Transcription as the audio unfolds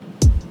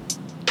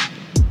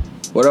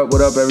What up,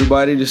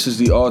 everybody? This is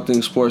the All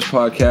Things Sports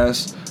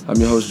Podcast. I'm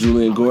your host,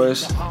 Julian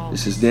Goris.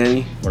 This is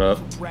Danny. What up?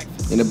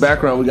 In the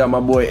background, we got my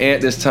boy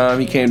Ant this time.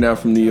 He came down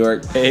from New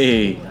York.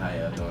 Hey.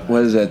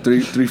 What is that,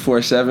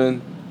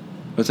 347?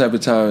 What type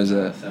of time is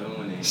that?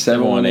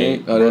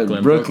 718.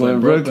 Oh,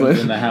 Brooklyn.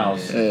 In the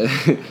house.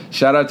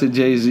 Shout out to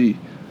Jay-Z.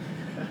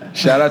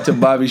 Shout out to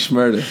Bobby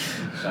Shmurda.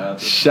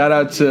 Shout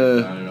out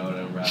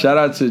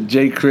to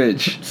Jay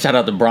Critch. Shout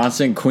out to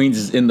Bronson. Queens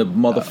is in the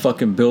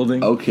motherfucking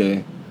building.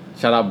 Okay.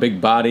 Shout out Big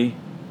Body.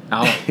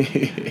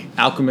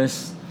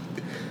 Alchemist.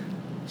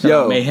 Shout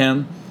out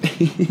Mayhem.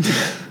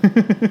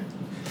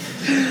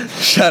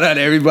 Shout out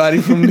everybody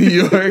from New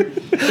York.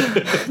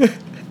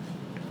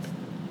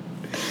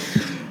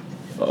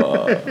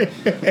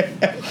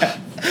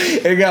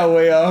 It got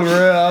way off real.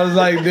 I was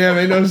like, damn,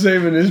 ain't no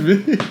saving this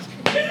bitch.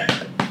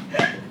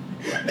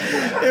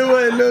 It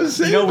wasn't no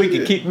saving. You know,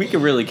 we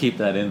could really keep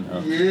that in though.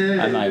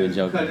 Yeah, I'm not even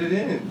joking. Cut it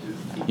in.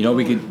 You know,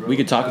 we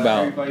could talk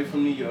about everybody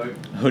from New York.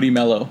 Hoodie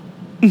Mello.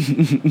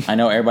 I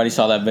know everybody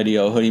saw that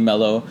video. Hoodie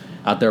Mello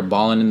out there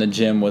balling in the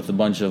gym with a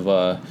bunch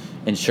of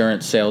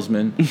insurance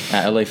salesmen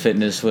at LA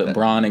Fitness with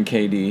Bron and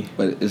KD.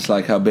 But it's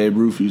like how Babe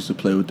Ruth used to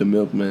play with the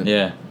milkman.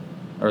 Yeah.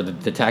 Or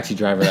the taxi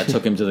driver that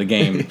took him to the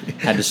game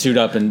had to suit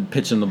up and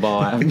pitch him the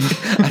ball. I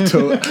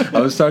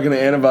was talking to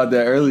Ann about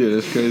that earlier.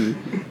 That's crazy.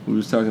 We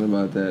was talking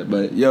about that.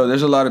 But, yo,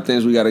 there's a lot of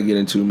things we got to get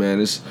into,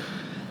 man.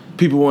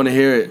 People want to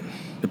hear it.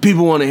 The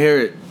people want to hear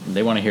it.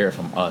 They want to hear it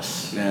from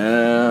us.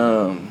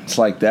 Damn. It's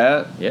like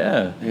that?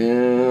 Yeah.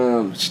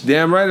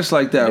 Damn right it's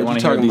like that. They want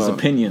to hear these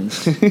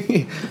opinions.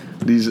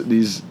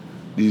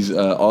 these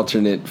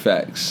alternate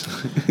facts.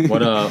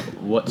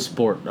 What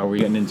sport are we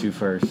getting into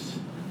first?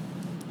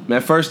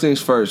 Man, first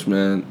things first,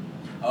 man.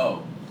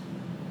 Oh.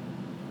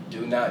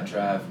 Do not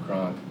draft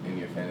Gronk in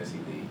your fantasy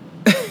league.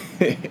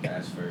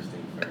 That's first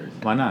thing first.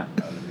 Why not?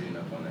 I was reading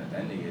up on that.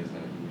 That nigga is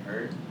going to be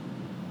hurt.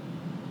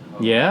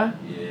 Oh, Yeah?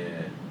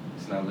 Yeah.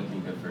 It's not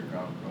looking good for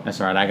Gronk, bro.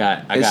 That's all right. I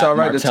got all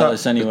right.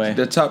 Martellus anyway.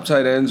 The top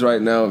tight ends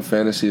right now in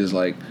fantasy is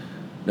like,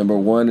 number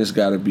one has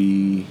got to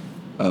be,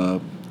 wow,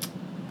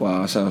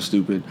 I sound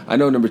stupid. I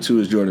know number two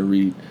is Jordan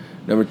Reed.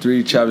 Number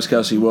three, Travis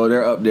Kelce. Well,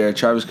 they're up there.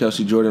 Travis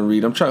Kelce, Jordan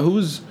Reed.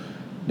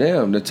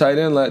 Damn, the tight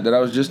end that I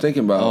was just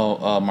thinking about.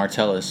 Oh,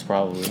 Martellus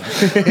probably.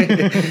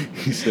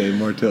 He said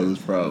Martellus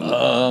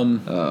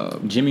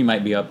probably. Jimmy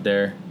might be up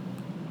there.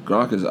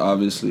 Gronk is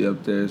obviously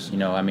up there. You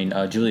know, I mean,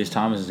 Julius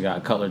Thomas has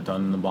got Cutler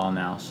throwing the ball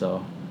now,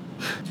 so.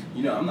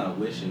 You know, I'm not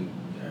wishing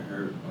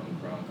hurt on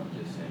Gronk. I'm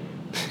just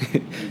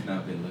saying. He's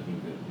not been looking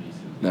good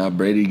recently. Now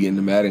Brady getting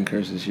the Madden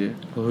curse this year.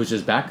 Well, who's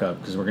his backup?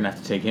 Because we're going to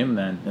have to take him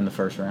then in the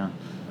first round.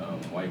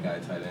 White guy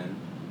tight end.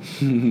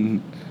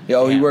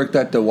 Yo, he worked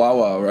at the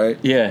Wawa, right?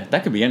 Yeah,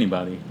 that could be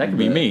anybody. That could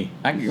be me.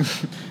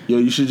 Yo,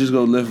 you should just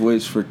go lift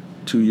weights for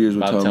 2 years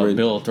with Tom Brady.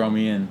 Bill, throw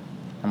me in.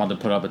 I'm about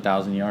to put up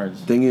 1,000 yards.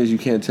 Thing is, you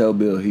can't tell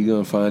Bill. He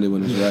gonna find it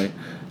when it's right.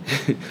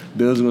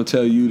 Bill's gonna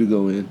tell you to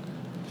go in.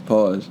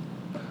 Pause.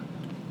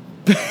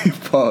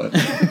 Pause.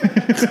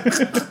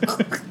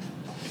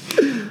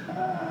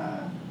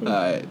 All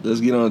right, let's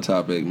get on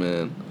topic,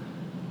 man.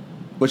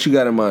 What you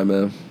got in mind,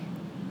 man?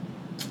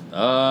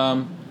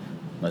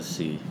 Let's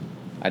see.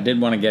 I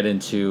did want to get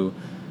into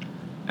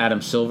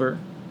Adam Silver.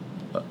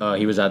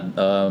 He was at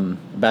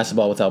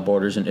Basketball Without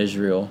Borders in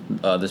Israel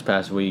this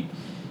past week,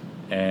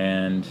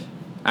 and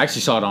I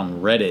actually saw it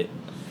on Reddit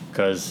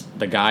because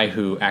the guy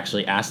who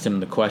actually asked him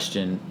the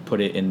question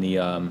put it in the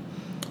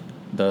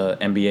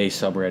NBA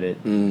subreddit,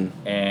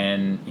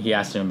 and he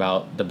asked him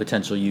about the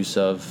potential use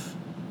of,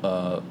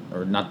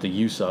 or not the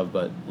use of,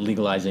 but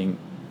legalizing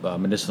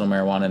medicinal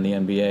marijuana in the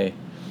NBA.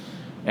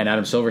 And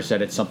Adam Silver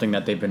said it's something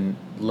that they've been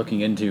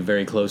looking into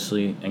very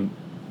closely and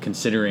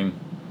considering.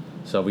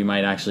 So we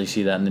might actually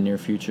see that in the near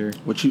future.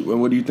 What do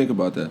you think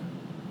about that?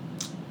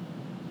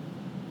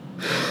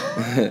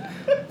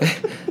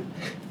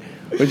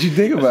 What you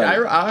think about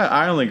it?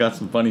 I only got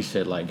some funny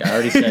shit. Like I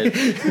already said.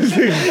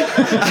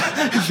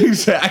 You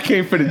said I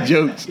came for the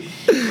jokes.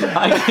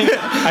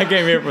 I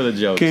came here for the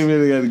jokes. Came here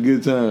to get a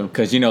good time.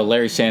 Because, you know,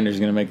 Larry Sanders is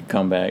going to make a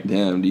comeback.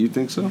 Damn, do you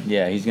think so?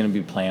 Yeah, he's going to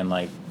be playing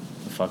like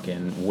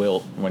fucking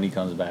Wilt when he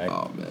comes back.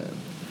 Oh, man.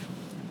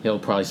 He'll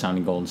probably sign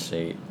in Golden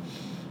State.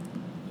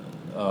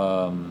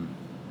 I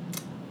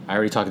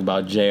already talked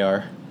about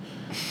JR.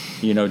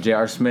 You know,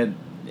 J.R. Smith,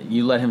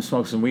 you let him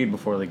smoke some weed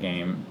before the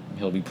game,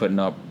 he'll be putting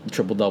up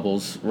triple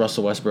doubles,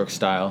 Russell Westbrook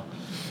style,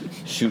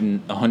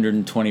 shooting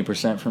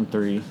 120% from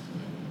three.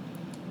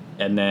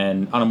 And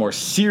then on a more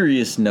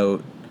serious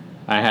note,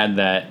 I had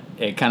that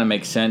it kind of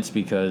makes sense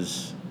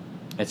because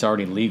it's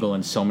already legal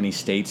in so many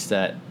states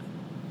that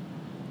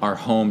are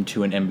home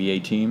to an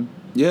NBA team.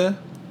 Yeah.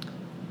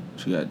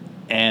 She got.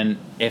 And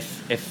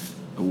if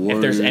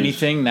there's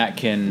anything that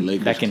can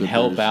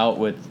help out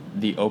with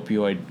the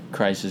opioid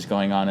crisis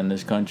going on in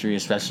this country,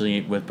 especially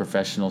with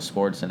professional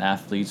sports and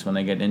athletes when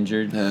they get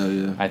injured, hell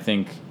yeah. I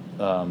think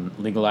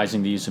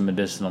legalizing the use of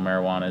medicinal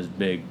marijuana is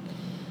big.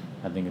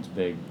 I think it's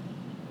big.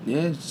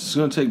 Yeah, it's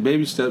going to take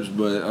baby steps,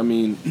 but, I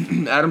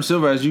mean, Adam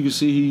Silver, as you can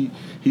see,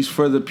 he's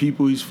for the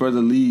people, he's for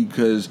the league,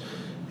 because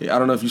I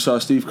don't know if you saw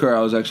Steve Kerr.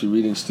 I was actually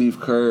reading Steve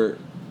Kerr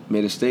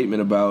made a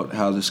statement about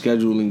how the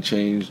scheduling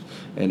changed,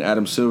 and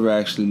Adam Silver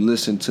actually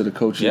listened to the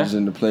coaches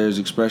and the players'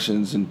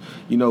 expressions. And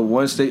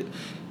once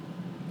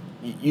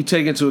you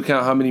take into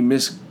account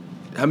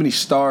how many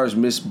stars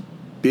miss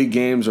big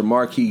games or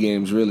marquee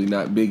games, really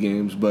not big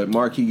games, but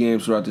marquee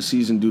games throughout the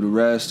season due to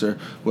rest or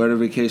whatever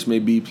the case may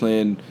be,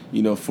 playing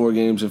 4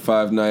 games in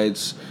 5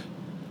 nights,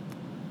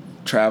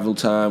 travel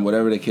time,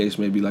 whatever the case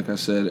may be. Like I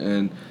said,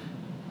 and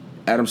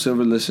Adam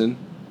Silver listened.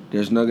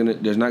 There's not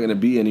gonna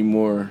be any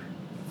more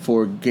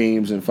 4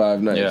 games in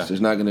 5 nights. Yeah. There's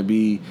not going to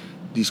be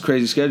these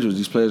crazy schedules.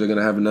 These players are going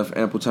to have enough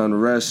ample time to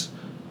rest.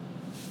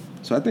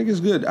 So I think it's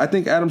good. I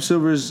think Adam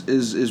Silver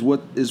is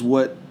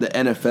what the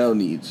NFL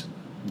needs.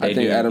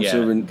 Adam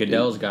Silver.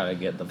 Goodell's got to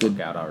get the fuck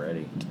out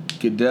already.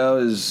 Goodell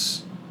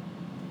is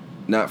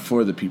not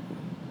for the people.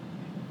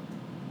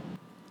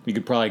 You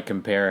could probably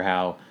compare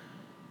how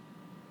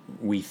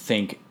we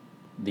think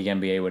the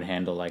NBA would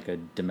handle like a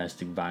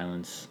domestic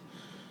violence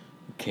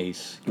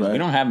case. Right. We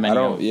don't have many.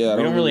 We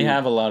don't really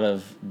have a lot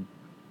of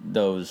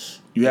those.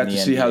 You have to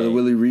see how the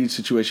Willie Reed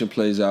situation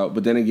plays out.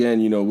 But then again,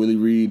 Willie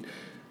Reed,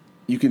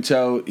 you can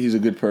tell he's a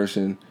good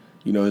person.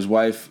 His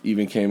wife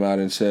even came out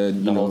and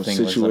said, the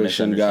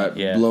situation got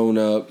blown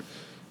up.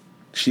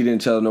 She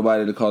didn't tell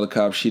nobody to call the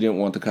cops. She didn't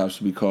want the cops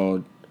to be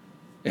called.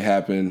 It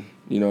happened.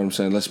 You know what I'm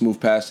saying? Let's move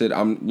past it.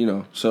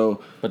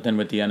 So. But then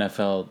with the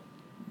NFL,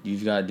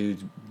 you've got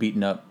dudes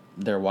beating up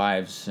their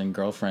wives and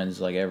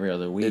girlfriends like every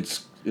other week.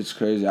 It's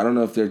crazy. I don't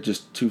know if they're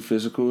just too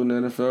physical in the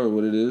NFL or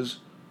what it is.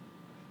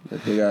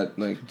 That they got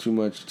like too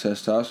much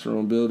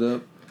testosterone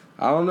buildup.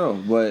 I don't know,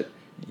 but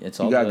you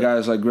got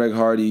guys like Greg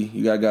Hardy.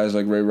 You got guys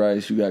like Ray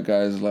Rice. You got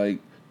guys like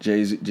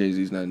Jay-Z.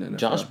 Jay-Z's not in the NFL.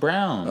 Josh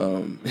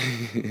Brown.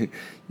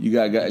 You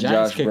got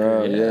Josh kicker,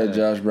 Brown. Yeah,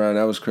 Josh Brown.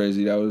 That was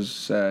crazy. That was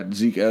sad.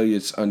 Zeke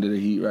Elliott's under the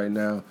heat right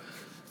now.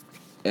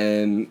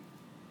 And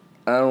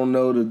I don't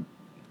know the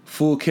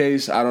full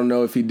case. I don't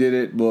know if he did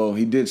it. Well,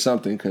 he did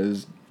something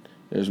because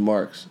there's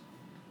marks.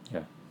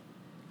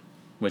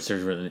 Which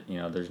there's really,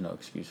 there's no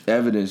excuse for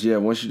evidence. Yeah,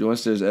 once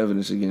there's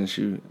evidence against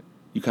you,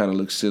 you kind of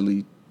look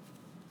silly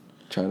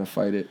trying to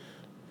fight it.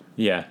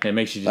 Yeah, it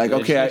makes you just, like,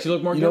 okay, makes you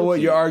look more guilty. You know what?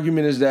 Your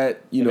argument is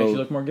that makes you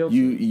look more guilty.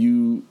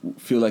 You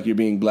feel like you're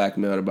being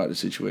blackmailed about the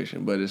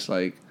situation, but it's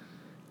like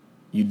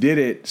you did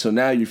it, so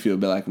now you feel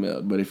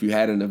blackmailed. But if you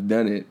hadn't have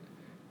done it,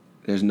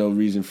 there's no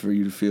reason for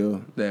you to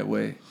feel that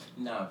way.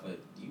 Nah, but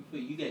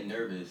you get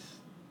nervous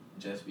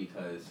just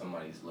because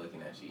somebody's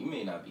looking at you. You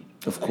may not be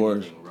doing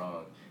anything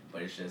wrong.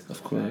 But it's just the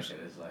fact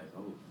that it's like,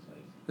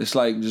 it's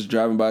like just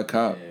driving by a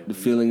cop. The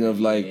feeling of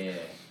like,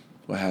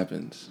 what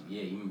happens?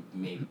 Yeah, you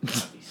may not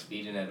be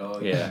speeding at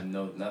all. Yeah. You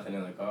have nothing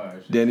in the car.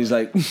 Then he's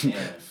like,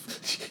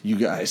 you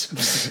guys,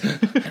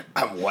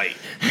 I'm white.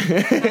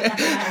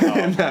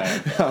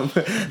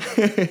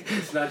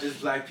 It's not just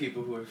black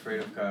people who are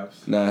afraid of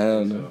cops. Nah,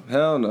 hell no.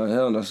 Hell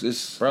no. It's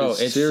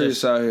serious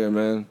just, out here,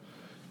 man.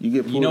 You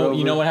get pulled over.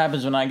 You know what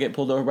happens when I get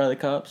pulled over by the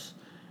cops?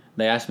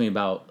 They ask me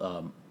about...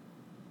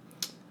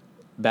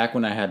 back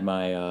when I had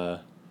my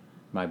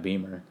my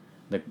Beamer,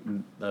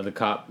 the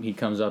cop, he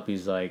comes up,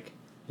 he's like,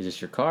 "Is this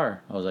your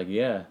car?" I was like,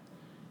 "Yeah,"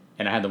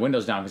 and I had the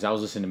windows down because I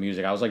was listening to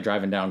music. I was like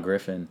driving down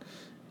Griffin,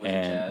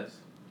 and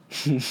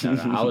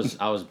no,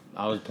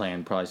 I was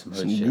playing probably some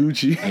hood shit.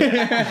 Gucci,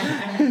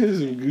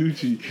 some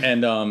Gucci,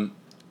 and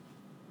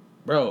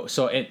bro,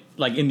 so it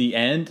like in the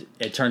end,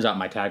 it turns out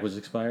my tag was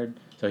expired.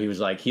 So he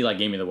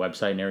gave me the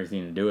website and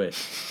everything to do it,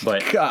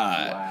 but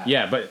God,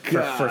 yeah, but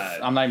for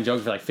I'm not even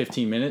joking, for like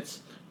 15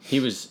 minutes.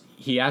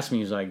 He asked me,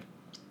 he was like,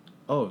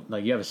 "Oh,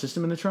 like you have a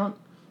system in the trunk?"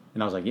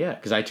 And I was like, "Yeah,"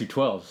 because I had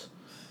 212s.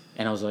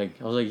 And I was like,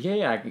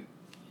 yeah.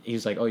 He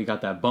was like, "Oh, you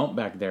got that bump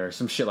back there," or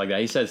some shit like that.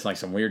 He said it's like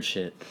some weird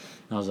shit.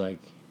 And I was like,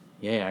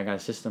 "Yeah, I got a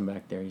system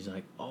back there." He's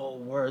like, "Oh,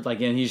 word!"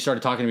 Like, and he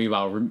started talking to me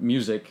about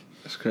music.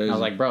 That's crazy. And I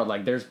was like, "Bro,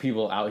 like there's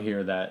people out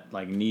here that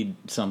like need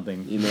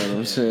something. You know what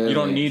I'm saying? You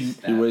don't need.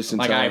 You're wasting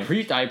like time.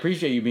 I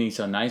appreciate you being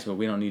so nice, but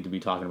we don't need to be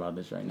talking about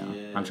this right now.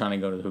 Yeah. I'm trying to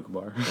go to the hookah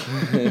bar."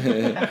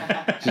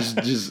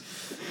 just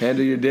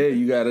handle your day.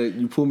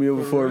 You pull me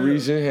over for a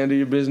reason. Handle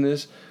your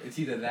business. It's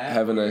either that.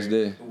 Have a nice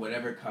day.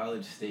 Whatever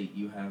college state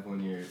you have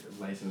on your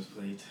license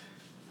plate.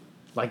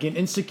 Like in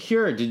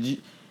Insecure,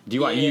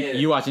 you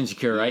watch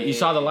Insecure, right? Yeah. You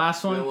saw the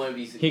last one?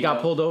 He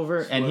got pulled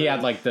over and he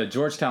had like the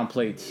Georgetown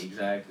plates.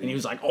 Exactly. And he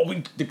was like,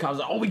 the cops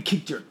were like, we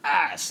kicked your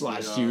ass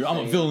last year. I'm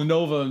a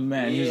Villanova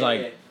man. Yeah. He was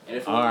like, and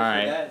if all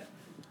right. That,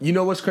 you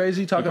know what's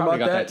crazy talking about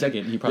that?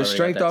 The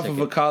strength off of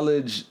a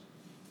college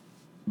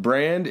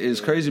brand is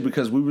crazy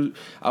because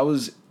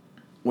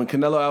when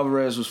Canelo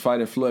Alvarez was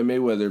fighting Floyd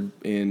Mayweather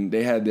and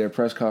they had their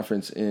press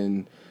conference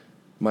in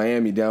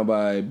Miami down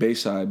by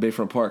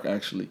Bayfront Park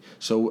actually.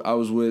 So I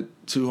was with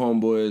 2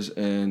 homeboys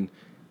and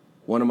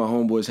one of my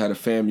homeboys had a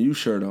FAMU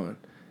shirt on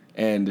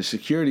And the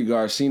security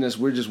guard seen us.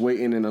 We're just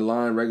waiting in the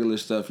line, regular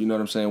stuff. You know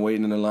what I'm saying?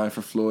 Waiting in the line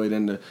for Floyd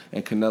and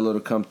Canelo to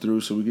come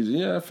through, so we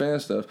could fan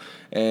stuff.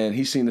 And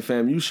he seen the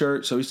FAMU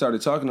shirt, so he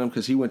started talking to him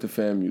because he went to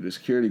FAMU, the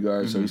security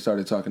guard. So he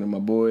started talking to my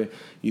boy.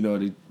 You know,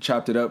 they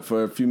chopped it up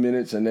for a few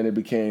minutes, and then it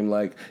became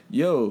like,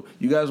 "Yo,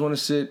 you guys want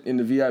to sit in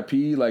the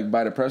VIP like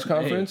by the press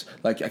conference?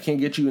 Like, I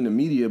can't get you in the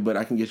media, but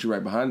I can get you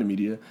right behind the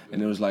media."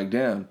 And it was like,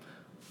 damn,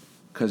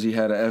 because he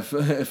had a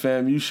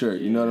FAMU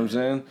shirt. You know what I'm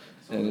saying?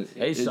 And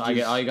all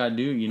you gotta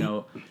do, you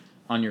know,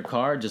 on your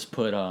car, just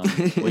put what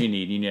do you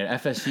need? You need an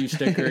FSU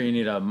sticker, you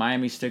need a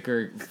Miami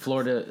sticker,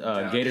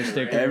 Florida Gator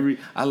sticker.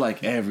 I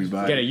like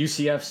everybody. Get a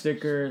UCF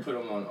sticker. Put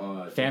them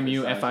on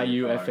FAMU,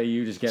 FIU,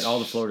 FAU. Just get all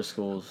the Florida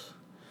schools.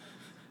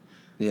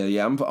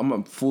 Yeah. I'm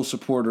a full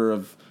supporter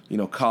of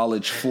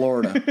college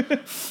Florida.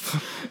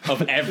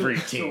 Of every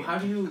team. So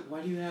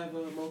why do you have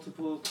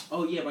multiple?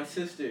 Oh yeah, my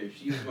sister.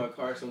 She uses my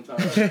car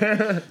sometimes.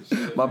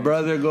 My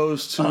brother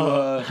goes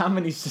to. How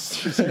many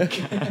sisters you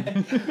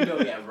got? You know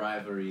we have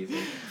rivalries.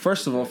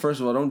 First of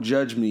all, don't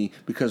judge me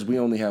because we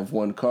only have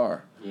one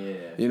car. Yeah.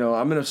 You know,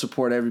 I'm gonna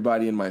support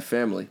everybody in my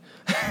family.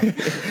 Like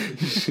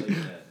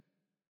that.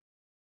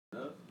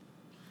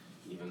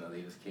 Even though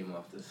they just came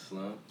off the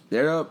slump.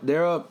 They're up.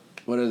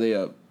 What are they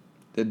up?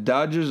 The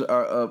Dodgers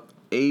are up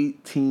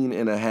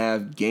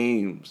 18.5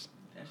 games.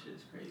 That shit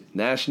is crazy.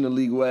 National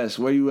League West.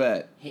 Where you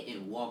at?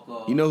 Hitting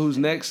walk-offs. You know who's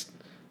next?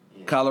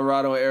 Yeah.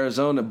 Colorado and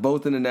Arizona,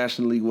 both in the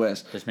National League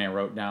West. This man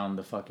wrote down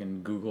the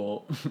fucking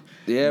Google.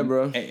 Yeah,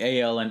 bro.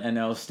 AL and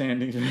NL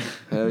standings.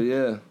 Hell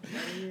yeah.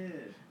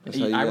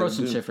 I wrote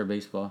some shit for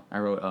baseball. I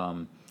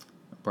wrote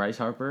Bryce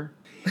Harper.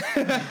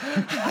 All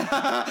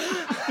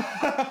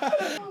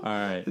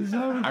right.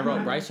 I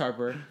wrote Bryce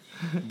Harper,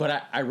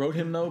 but I wrote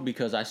him though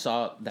because I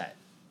saw that.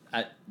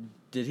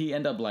 Did he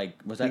end up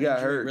was that he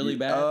got hurt really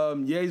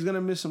bad? Yeah, he's gonna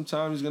miss some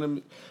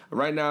time.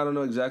 Right now I don't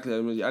know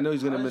exactly. I know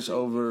he's gonna miss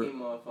over. He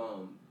came off,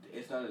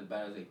 it's not as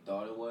bad as they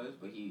thought it was,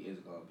 but he is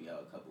gonna be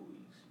out a couple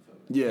weeks.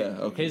 Yeah,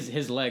 okay.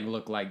 His leg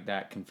looked like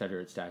that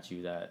Confederate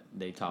statue that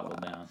they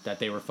toppled down. That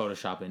they were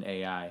photoshopping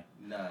AI.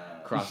 Nah.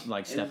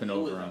 Stepping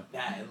over him.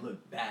 It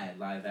looked bad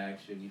live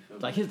action. You feel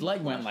me? Like his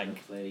leg went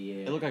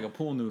it looked like a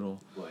pool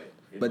noodle.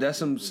 But that's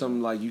some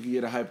you can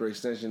get a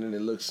hyperextension and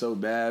it looks so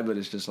bad, but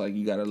it's just like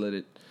you gotta let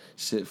it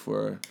sit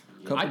for a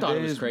couple days. I thought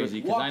it was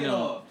crazy because I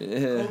know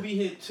Kobe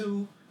hit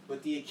 2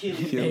 with the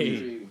Achilles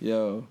injury.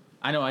 Yo.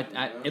 I know.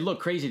 It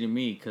looked crazy to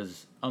me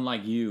because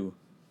unlike you,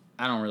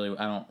 I don't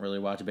really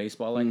watch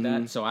baseball like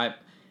that. So I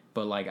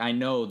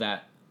know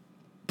that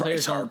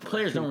players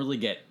don't really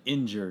get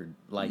injured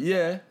like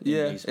that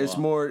in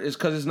baseball. It's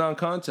because it's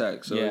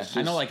non-contact. So it's just,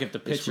 I know if the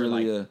pitcher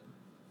really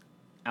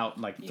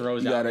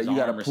throws you out his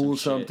gotta arm or pull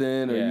some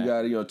something shit.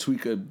 or you gotta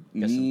tweak a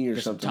knee or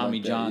get something. Tommy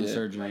like John that.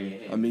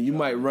 surgery. I mean, you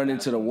might run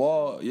into the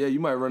wall. Yeah, you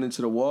might run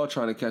into the wall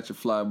trying to catch a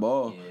fly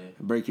ball,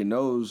 and break your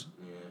nose.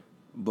 Yeah.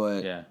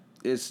 But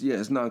it's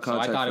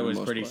non-contact. So I thought it was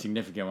pretty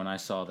significant when I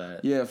saw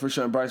that. Yeah, for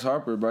sure. Bryce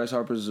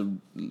Harper's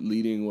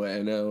leading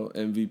NL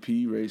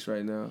MVP race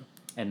right now.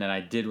 And then I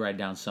did write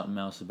down something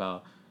else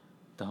about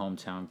the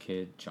hometown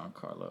kid,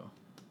 Giancarlo,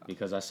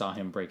 because I saw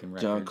him breaking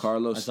records.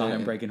 Giancarlo Stanton. I saw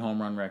him breaking home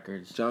run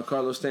records.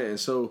 Giancarlo Stanton.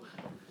 So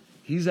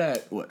he's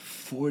at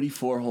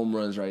 44 home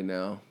runs right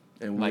now,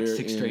 and like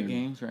 6 straight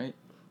games, right?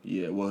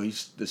 Yeah. Well,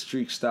 the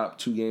streak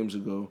stopped 2 games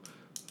ago.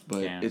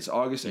 But it's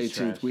August 18th.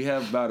 Trash. We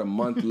have about a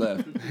month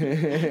left.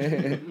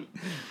 left.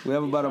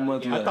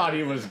 I thought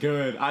he was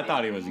good. You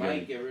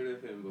might get rid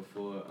of him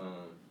before,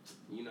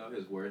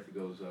 his worth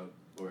goes up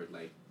or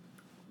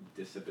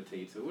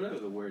dissipates or whatever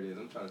the word is.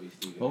 I'm trying to be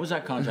Steven. What was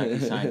that contract he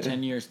signed?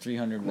 10 years,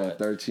 300 what?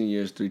 13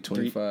 years,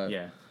 325.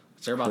 Yeah.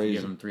 They're about to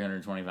give him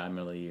 $325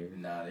 million a year.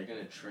 Nah, they're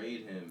gonna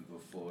trade him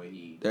before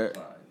he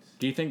declines.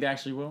 Do you think they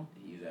actually will?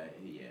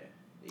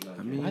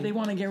 Why do they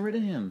want to get rid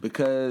of him?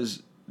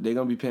 Because they're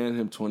going to be paying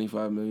him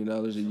 $25 million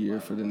a year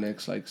for the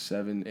next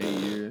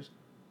 7-8 years.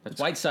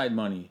 That's Whiteside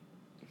money.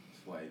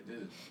 That's white,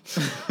 dude.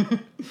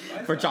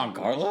 For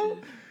Giancarlo?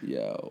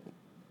 Yo.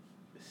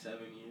 7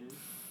 years?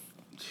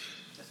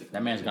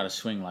 That man's got to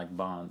swing like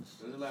Bonds.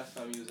 When's the last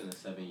time you was in a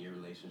 7-year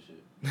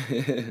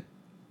relationship?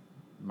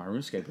 My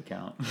RuneScape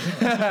account.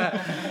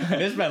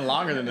 It's been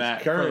longer than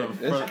that. Current.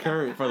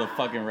 For the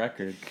fucking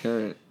record.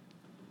 Current.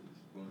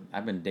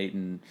 I've been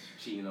dating.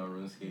 Cheating on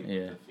RuneScape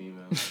with a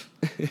female.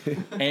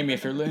 Amy,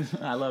 if you're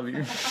listening, I love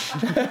you.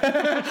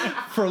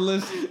 For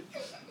listening.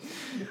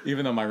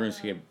 Even though my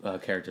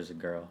RuneScape character's a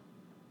girl.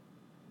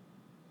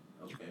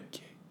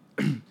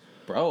 Okay.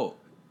 Bro,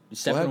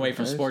 stepping away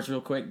from sports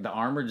real quick, the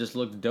armor just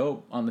looked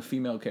dope on the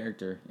female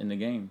character in the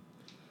game.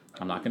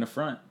 I'm not going to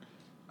front.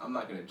 I'm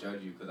not going to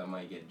judge you because I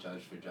might get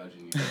judged for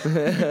judging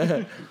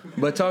you.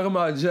 But talking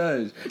about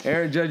Judge.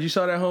 Aaron Judge, you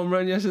saw that home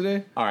run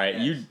yesterday? All right,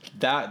 yes.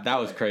 That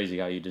was crazy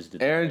how you just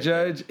did Aaron that.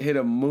 Judge hit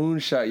a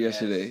moonshot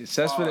yesterday.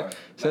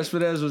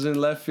 Cespedes was in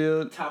left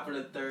field. Top of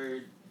the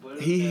third.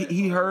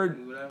 He heard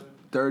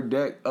third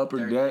deck,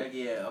 upper deck.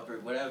 Yeah,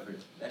 upper, whatever.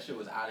 That shit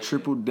was out of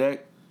triple here.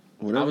 Deck.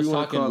 Whatever you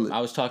want to call it.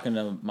 I was talking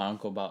to my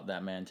uncle about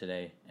that man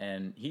today,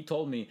 and he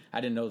told me, I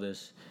didn't know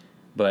this,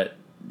 but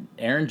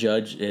Aaron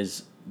Judge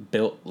is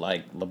built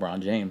like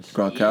LeBron James,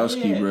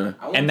 Gronkowski, bro.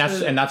 and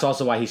that's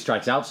also why he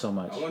strikes out so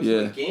much. I went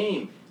to a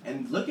game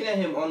and looking at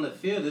him on the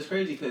field is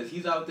crazy because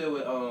he's out there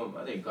with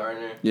I think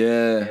Gardner.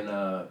 Yeah. And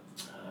I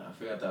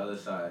forgot the other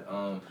side.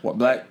 What,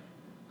 Black?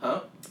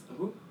 Huh?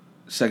 Who?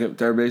 Second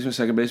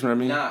baseman. I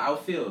mean. Nah,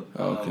 outfield.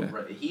 Oh,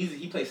 okay.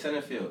 He plays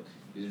center field.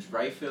 There's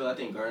right field. I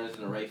think Gardner's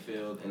in the right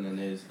field, and then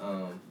there's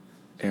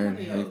Aaron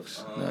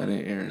Hicks. Nah, it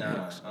ain't Aaron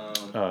Hicks.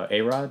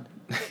 A-Rod.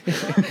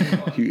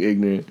 You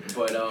ignorant.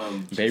 But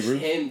Babe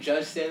Ruth? him,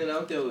 Judge standing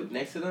out there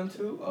next to them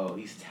too. Oh,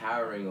 he's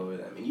towering over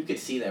them, and you could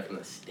see that from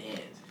the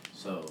stands.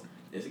 So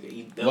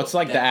what's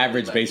like the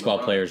average like baseball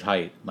LeBron. player's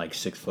height? Like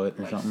 6 foot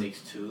or Like something?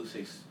 6'2",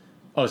 6.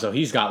 Oh, so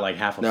he's got like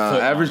half a Nah,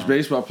 foot. average on him.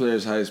 baseball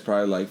player's height is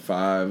probably like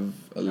 5'11".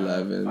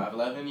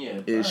 5'11",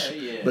 yeah. Ish.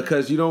 Right, yeah.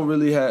 Because you don't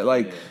really have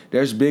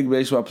there's big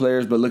baseball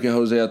players, but look at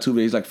Jose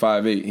Altuve, he's like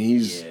 5'8", and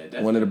he's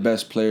one of the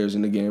best players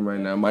in the game right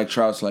now. Mike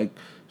Trout's like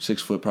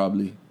 6 foot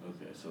probably.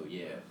 Okay, so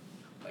yeah,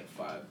 like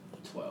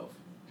 5'12".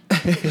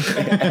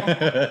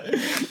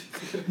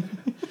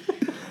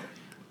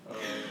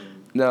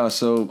 No,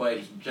 so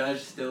But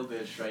Judge still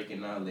been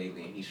striking out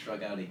lately, and he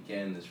struck out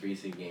again this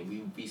recent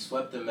game. We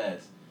swept the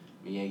Mets.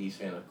 I'm a Yankees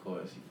fan, of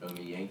course. You feel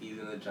me? Yankees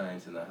and the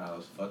Giants in the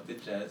house. Fuck the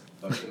Jets.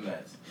 Fuck the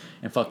Mets.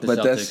 And fuck the but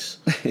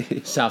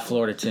Celtics. South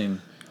Florida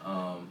team.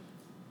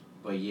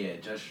 But yeah,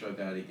 Judge struck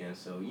out again.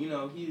 So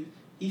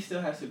he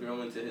still has to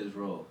grow into his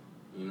role.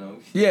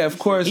 Yeah, of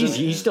course.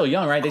 He's still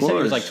young, right? They said he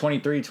was course. like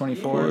 23, 24.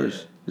 Of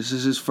course. This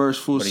is his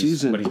first full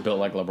season. But he's built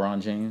like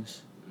LeBron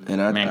James. And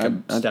Man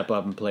could step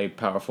up and play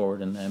power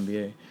forward in the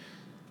NBA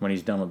when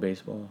he's done with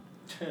baseball.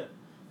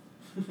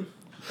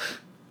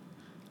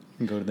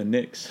 Go to the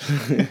Knicks.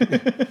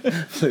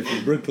 Play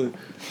for Brooklyn.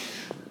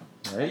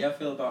 How y'all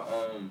feel about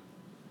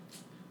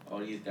all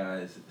these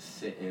guys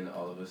sitting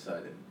all of a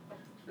sudden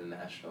for the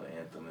national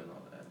anthem and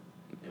all that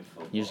in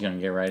football? You're just gonna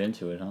get right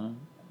into it, huh?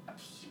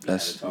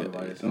 That's,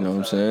 you know what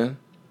I'm saying?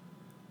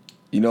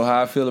 You know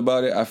how I feel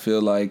about it? I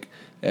feel like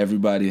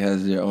everybody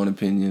has their own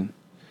opinion.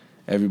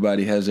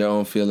 Everybody has their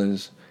own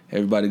feelings.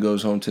 Everybody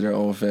goes home to their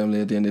own family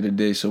at the end of the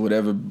day. So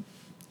whatever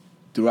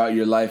throughout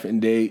your life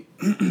and day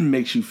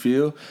makes you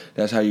feel,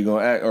 that's how you're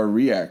going to act or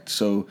react.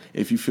 So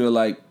if you feel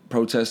like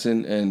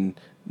protesting and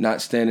not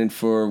standing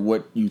for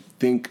what you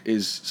think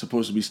is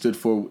supposed to be stood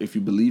for, if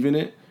you believe in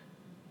it,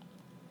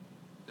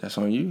 that's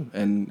on you.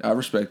 And I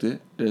respect it.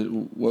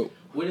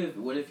 What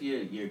if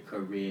your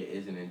career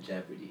isn't in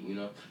jeopardy?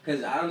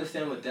 Because I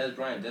understand with Des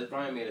Bryant. Des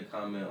Bryant made a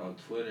comment on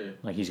Twitter.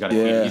 Like he's got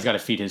to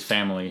feed his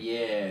family.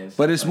 Yeah.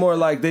 But it's more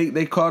like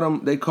they caught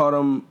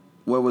him.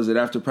 What was it,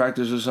 after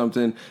practice or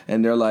something?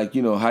 And they're like,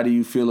 how do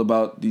you feel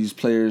about these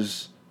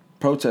players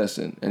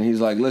protesting? And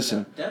he's like,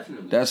 listen,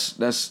 definitely. That's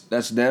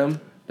them.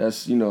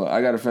 That's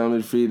I got a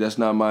family to feed. That's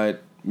not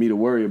me to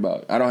worry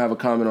about. I don't have a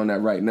comment on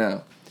that right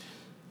now.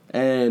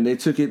 And they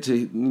took it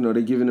to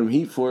they're giving him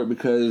heat for it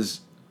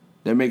because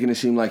they're making it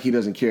seem like he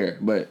doesn't care.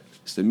 But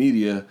it's the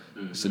media.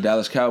 Mm-hmm. It's the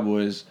Dallas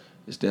Cowboys.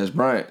 It's Des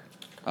Bryant.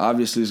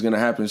 Obviously, it's going to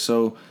happen.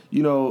 So,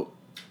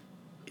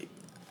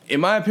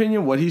 in my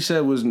opinion, what he said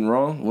wasn't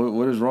wrong.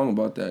 What is wrong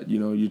about that?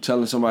 You're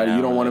telling somebody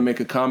you don't want to make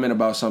a comment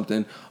about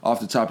something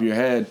off the top of your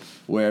head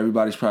where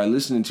everybody's probably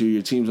listening to you.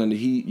 Your team's under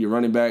heat. Your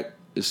running back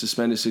is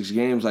suspended 6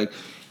 games. Like,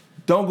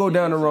 don't go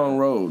down the wrong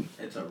road.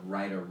 It's a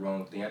right or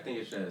wrong thing. I think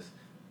it's just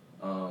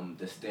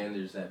the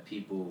standards that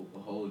people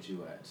hold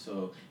you at.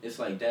 So it's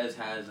like Des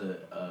has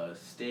a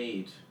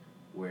stage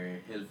where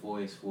his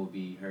voice will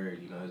be heard,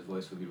 his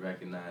voice will be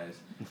recognized.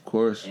 Of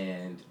course.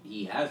 And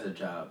he has a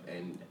job,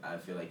 and I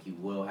feel like he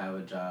will have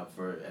a job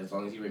for as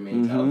long as he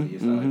remains healthy.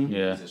 It's not like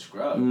he's a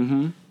scrub.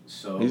 Mm-hmm.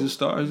 So he's a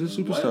star. He's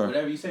a superstar.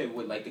 Whatever you say,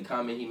 with like the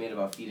comment he made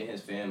about feeding his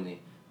family,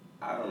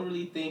 I don't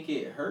really think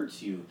it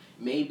hurts you.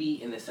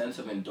 Maybe in the sense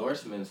of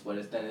endorsements, but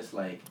it's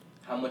like,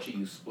 how much are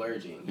you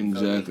splurging?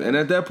 Exactly. And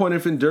at that point,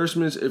 if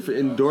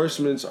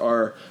endorsements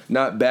are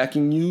not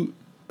backing you,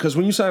 because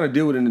when you sign a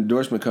deal with an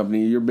endorsement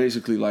company, you're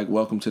basically like,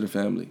 welcome to the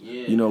family.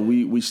 Yeah.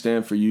 We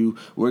stand for you.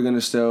 We're going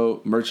to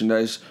sell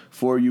merchandise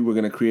for you. We're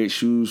going to create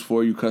shoes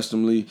for you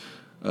customly.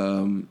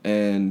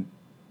 And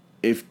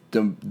if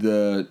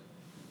the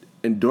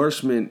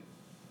endorsement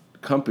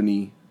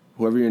company,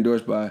 whoever you're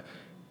endorsed by,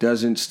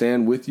 doesn't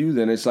stand with you,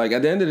 then it's like,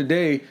 at the end of the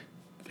day,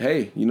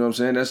 hey, you know what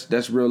I'm saying?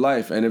 That's real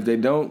life. And if they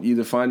don't,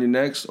 either find your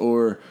next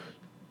or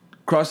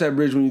cross that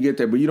bridge when you get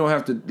there. But you don't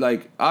have to,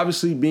 like,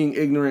 obviously being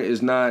ignorant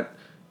is not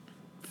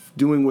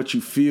doing what you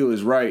feel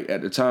is right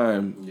at the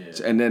time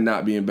and then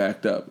not being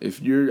backed up.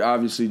 If you're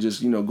obviously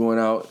just, going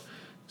out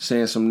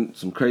saying some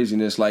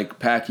craziness like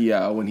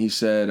Pacquiao when he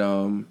said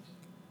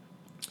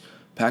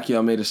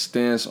Pacquiao made a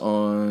stance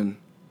on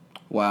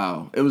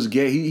it was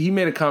gay. He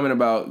made a comment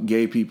about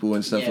gay people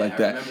and stuff like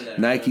that.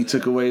 Nike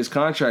took away his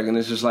contract, and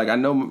it's just like, I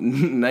know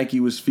Nike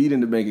was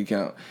feeding the bank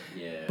account.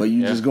 Yeah. But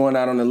you Yeah. just going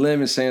out on a limb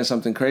and saying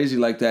something crazy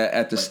like that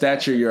at the But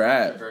stature that's a you're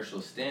at.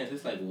 Controversial stance.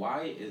 It's like,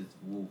 why is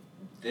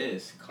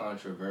this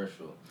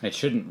controversial? It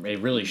shouldn't. It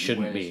really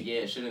shouldn't When it's- be. Yeah,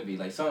 it shouldn't be.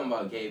 Like, something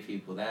about gay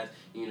people, that's,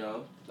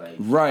 like...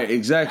 Right,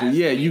 exactly. That's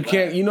Yeah, really you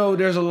can't. black. You know,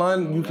 there's a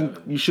line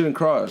you shouldn't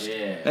cross.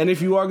 Yeah. And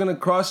if you are gonna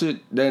cross it,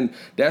 then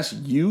that's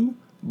you.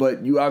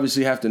 But you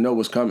obviously have to know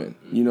what's coming.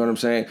 You know what I'm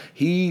saying?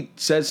 He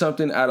said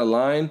something out of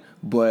line,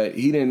 but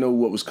he didn't know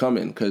what was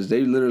coming because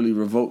they literally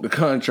revoked the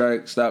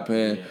contract, stopped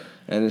paying,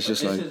 and it's But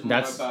just this like is more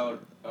That's-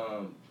 about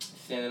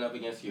standing up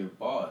against your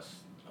boss.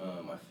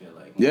 I feel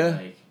like Yeah.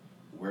 like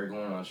we're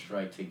going on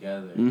strike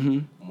together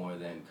more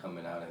than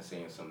coming out and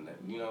saying something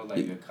that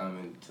like you're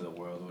coming to the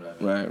world or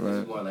whatever. Right, This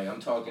right. is more like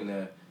I'm talking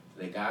to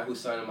the guy who's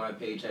signing my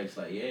paychecks.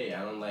 Like,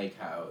 yeah, I don't like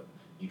how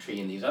you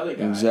treating these other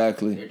guys.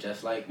 Exactly. They're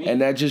just like me.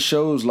 And that just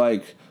shows,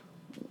 like,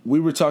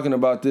 we were talking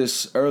about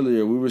this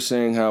earlier. We were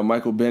saying how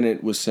Michael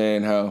Bennett was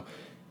saying how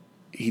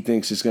he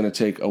thinks it's going to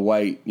take a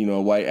white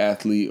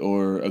athlete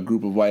or a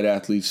group of white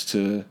athletes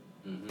to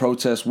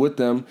protest with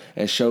them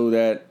and show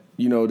that,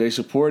 they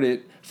support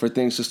it for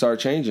things to start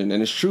changing.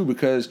 And it's true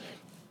because,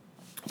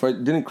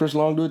 didn't Chris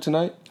Long do it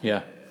tonight?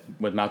 Yeah,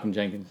 with Malcolm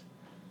Jenkins.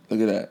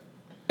 Look at that.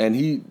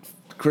 And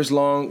Chris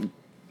Long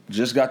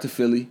just got to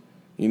Philly.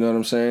 You know what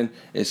I'm saying?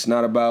 It's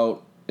not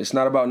about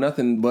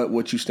nothing but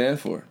what you stand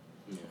for.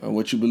 And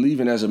what you believe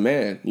in as a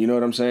man. You know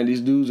what I'm saying?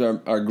 These dudes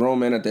are grown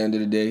men at the end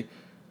of the day.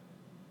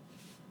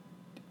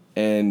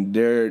 And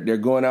they're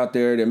going out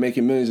there, they're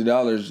making millions of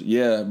dollars,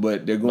 yeah,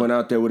 but they're going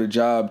out there with a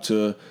job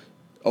to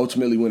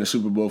ultimately win a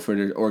Super Bowl for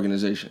their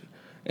organization.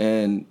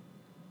 And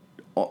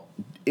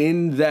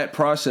in that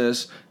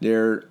process,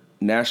 they're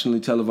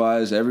nationally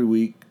televised every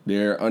week.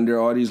 They're under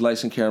all these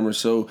lights and cameras,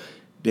 so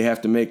they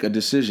have to make a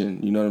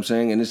decision. You know what I'm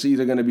saying? And it's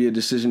either going to be a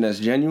decision that's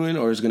genuine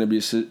or it's going to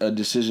be a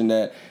decision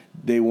that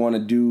they want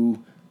to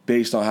do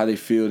based on how they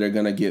feel they're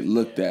going to get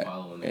looked at.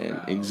 And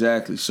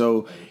exactly.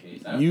 So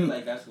I feel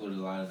like that's what a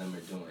lot of them are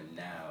doing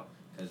now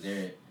because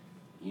they're,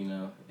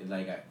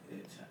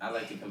 I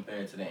like to compare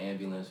it to the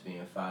ambulance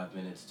being 5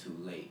 minutes too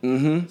late.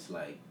 Mm-hmm. It's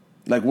like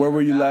where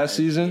were you guys, last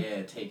season?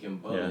 Yeah, taking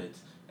bullets,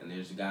 and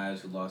there's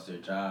guys who lost their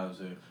jobs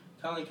or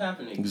Colin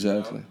Kaepernick.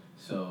 Exactly.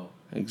 So.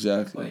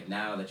 Exactly. But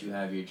now that you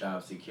have your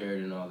job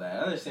secured and all that, I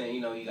understand,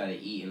 you got to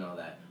eat and all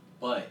that,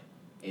 but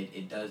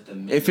it does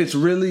diminish. If it's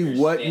really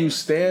what you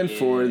stand yeah.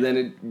 for,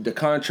 then the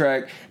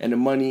contract and the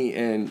money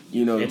and,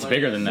 It's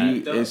bigger than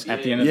that.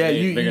 At the end of the day,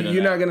 it's bigger than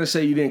you're that. not going to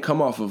say you didn't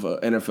come off of an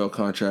NFL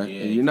contract.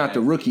 Yeah, and you're not the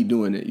rookie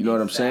doing it. You know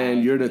what I'm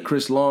saying? You're the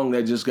Chris Long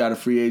that just got a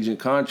free agent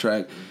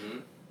contract. Mm-hmm.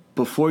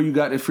 Before you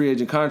got the free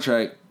agent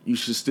contract, you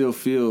should still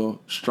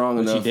feel strong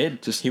Which enough. he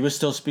did. He was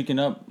still speaking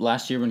up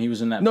last year when he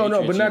was in that. No,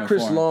 Patriots but not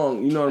Chris uniform.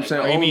 Long. You know what I'm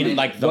saying? I mean, Only-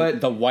 like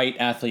but the white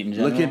athlete in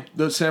general. look at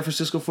the San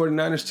Francisco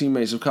 49ers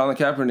teammates of Colin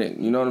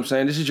Kaepernick. You know what I'm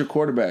saying? This is your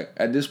quarterback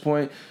at this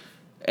point.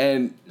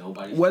 And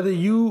whether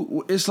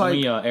it's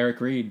like...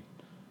 Eric Reed.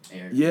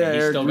 Yeah,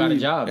 He's still got a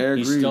job.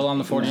 He's still on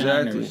the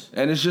 49ers. Exactly.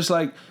 And it's just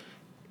like,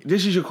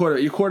 this is your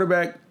quarterback. Your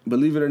quarterback,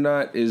 believe it or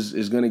not,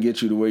 is going to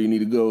get you to where you need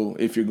to go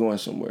if you're going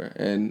somewhere.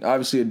 And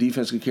obviously a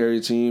defense could carry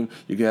a team.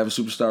 You can have a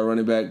superstar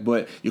running back.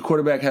 But your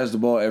quarterback has the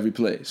ball every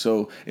play.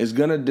 So it's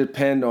going to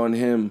depend on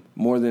him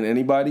more than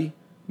anybody.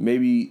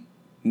 Maybe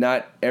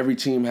not every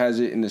team has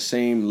it in the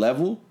same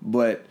level,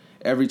 but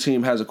every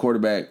team has a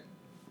quarterback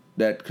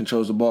that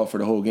controls the ball for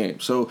the whole game.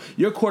 So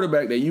your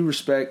quarterback that you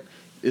respect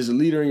is a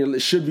leader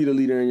should be the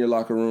leader in your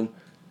locker room,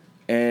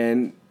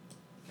 and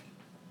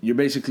you're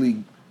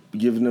basically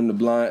giving them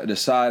the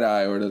side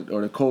eye or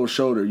the cold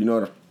shoulder. You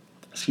know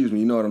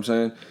what I'm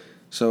saying?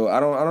 So I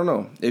don't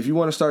know. If you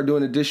want to start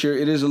doing it this year,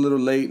 it is a little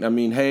late. I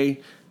mean,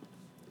 hey,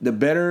 the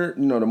better,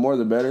 the more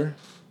the better.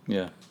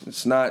 Yeah.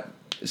 It's not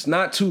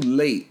too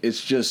late.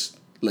 It's just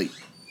late.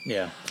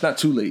 Yeah. It's not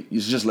too late.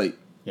 It's just late.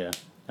 Yeah.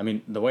 I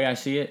mean, the way I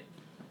see it,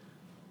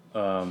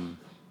 I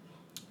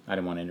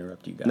didn't want to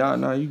interrupt you guys.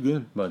 Nah, you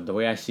good. But the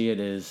way I see it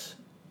is,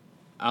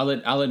 I'll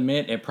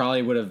admit it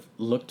probably would have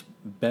looked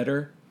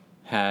better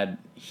had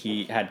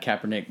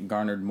Kaepernick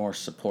garnered more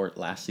support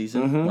last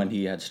season when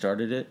he had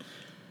started it.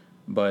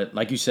 But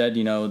like you said,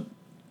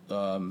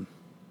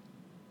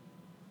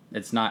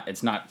 it's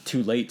not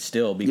too late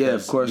still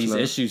because of course these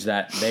not. issues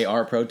that they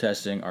are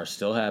protesting are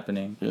still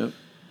happening. Yep.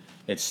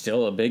 It's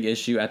still a big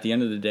issue. At the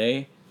end of the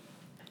day,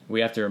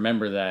 we have to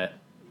remember that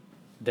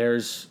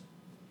there's,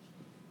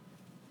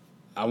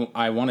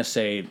 I want to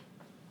say,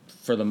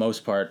 for the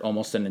most part,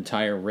 almost an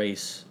entire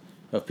race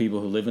of people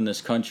who live in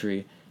this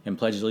country and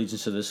pledge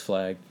allegiance to this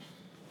flag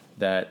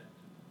that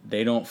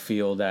they don't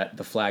feel that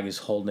the flag is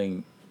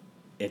holding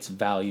its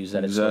values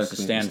that it's supposed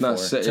to stand for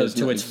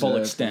to its full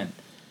extent.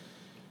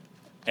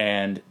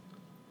 And,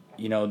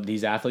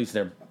 these athletes,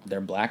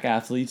 they're black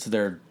athletes,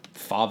 they're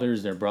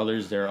fathers, they're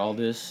brothers, they're all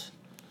this.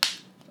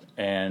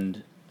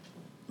 And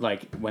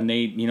like when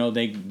they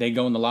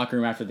go in the locker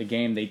room after the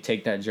game, they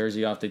take that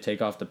jersey off, they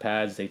take off the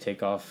pads, they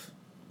take off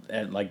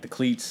the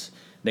cleats,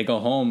 they go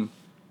home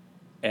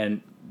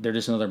and they're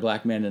just another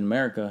black man in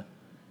America.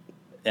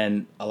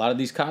 And a lot of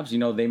these cops,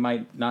 they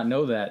might not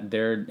know that.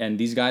 And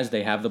these guys,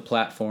 they have the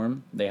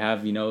platform. They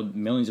have,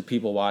 millions of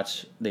people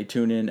watch. They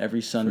tune in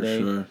every Sunday.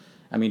 For sure.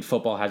 I mean,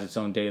 football has its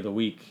own day of the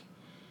week.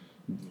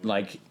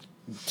 Like,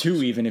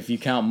 2 even if you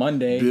count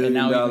Monday. And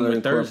now even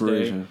with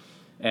Thursday.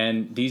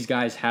 And these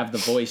guys have the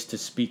voice to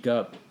speak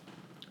up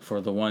for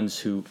the ones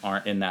who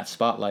aren't in that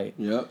spotlight.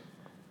 Yep.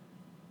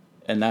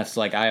 And that's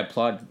like, I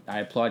applaud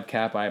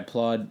Cap. I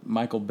applaud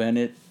Michael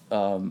Bennett.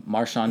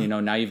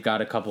 Marshawn, now you've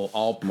got a couple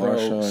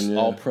all-pro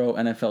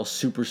NFL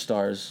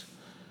superstars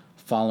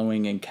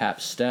following in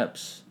Cap's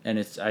steps,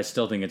 and I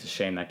still think it's a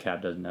shame that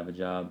Cap doesn't have a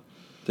job.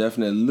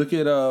 Definitely. Look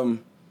at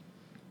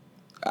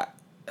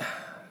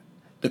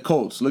the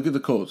Colts. Look at the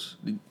Colts.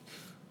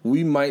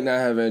 We might not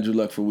have Andrew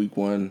Luck for week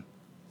 1.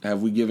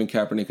 Have we given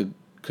Kaepernick a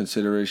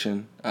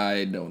consideration?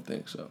 I don't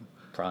think so.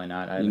 Probably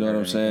not. You know what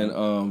I'm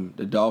saying?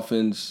 The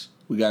Dolphins,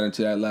 we got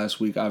into that last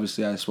week.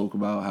 Obviously, I spoke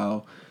about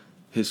how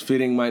his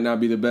fitting might not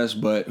be the best,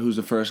 but who's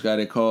the first guy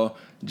they call?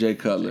 Jay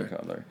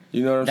Cutler.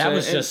 You know what I'm saying? That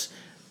was just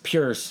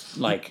pure,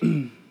 like...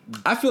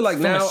 I feel like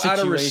now, out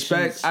of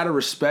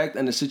respect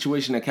and the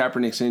situation that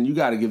Kaepernick's in, you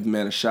got to give the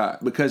man a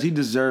shot because he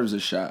deserves a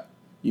shot.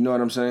 You know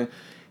what I'm saying?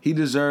 He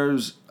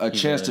deserves a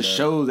chance to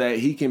show that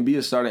he can be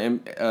a starting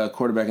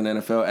quarterback in the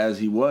NFL as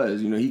he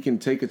was. He can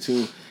take a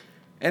team.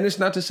 And it's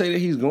not to say that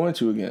he's going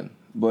to again,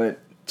 but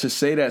to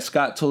say that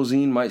Scott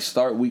Tolzien might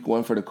start week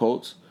 1 for the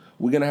Colts,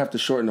 we're going to have to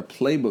shorten the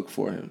playbook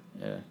for him.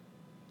 Yeah,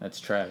 that's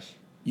trash.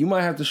 You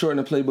might have to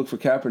shorten the playbook for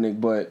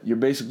Kaepernick, but you're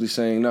basically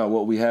saying, no,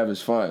 what we have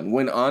is fine.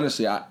 When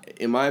honestly,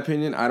 in my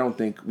opinion, I don't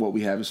think what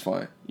we have is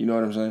fine. You know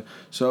what I'm saying?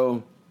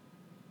 So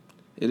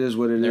it is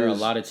what it is. There are a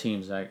lot of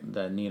teams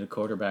that need a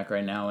quarterback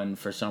right now, and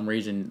for some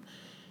reason,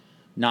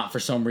 not for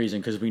some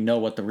reason, because we know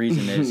what the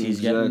reason is.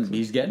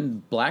 He's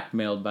getting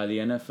blackmailed by the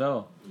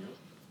NFL.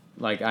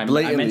 Like I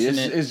mentioned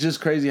it's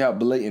just crazy how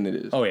blatant it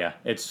is. Oh yeah,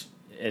 it's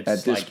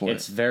at this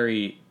point.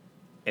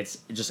 It's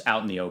just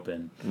out in the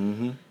open.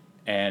 Mm-hmm.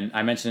 And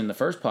I mentioned in the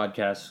first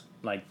podcast,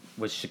 like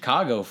with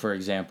Chicago, for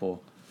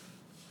example,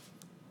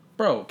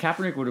 bro,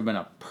 Kaepernick would have been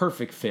a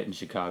perfect fit in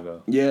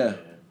Chicago. Yeah.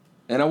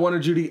 And I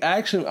wanted you to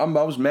actually, I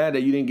was mad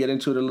that you didn't get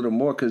into it a little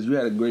more because you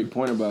had a great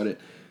point about it.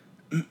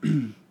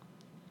 And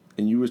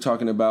you were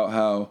talking about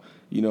how,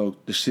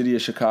 the city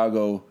of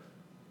Chicago,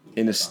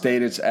 in the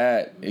state it's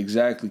at,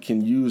 exactly,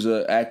 can use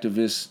a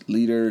activist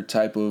leader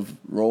type of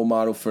role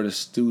model for the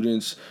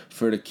students,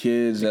 for the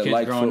kids that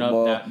like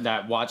football,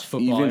 that watch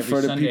football even every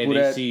for the Sunday.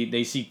 people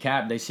They see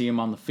Cap, they see him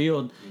on the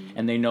field,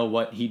 and they know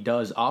what he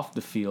does off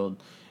the field,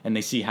 and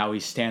they see how he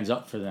stands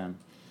up for them,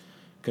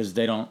 because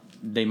they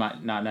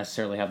might not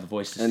necessarily have the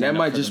voice to stand up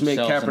for themselves. And that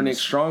might just make Kaepernick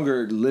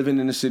stronger living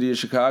in the city of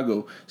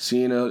Chicago,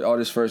 seeing all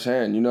this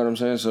firsthand. You know what I'm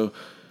saying? So,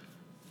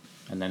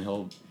 and then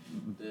he'll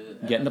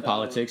get into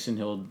politics, and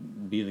he'll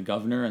be the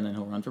governor, and then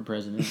he'll run for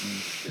president.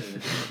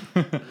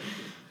 If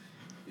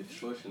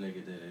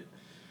Schwarzenegger did it,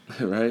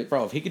 right,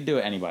 bro, if he could do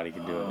it, anybody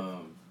could do it.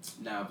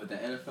 But the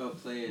NFL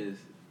players,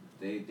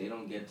 they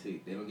don't get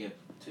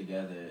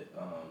together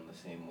the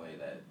same way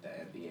that the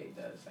NBA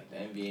does. Like the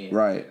NBA,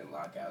 right, in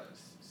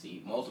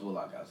multiple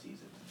lockout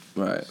seasons.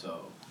 Right.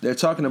 So they're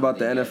talking about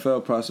the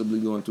NFL possibly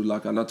going through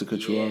lockout. Not to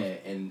cut you off. Yeah,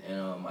 and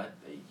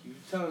you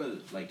telling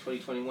us like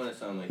 2021 or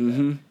something like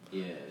mm-hmm. that.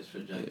 Yeah, it's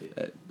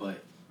projected,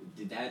 but.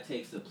 That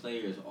takes the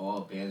players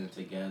all banding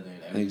together,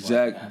 and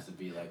everybody has to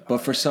be like. But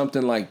for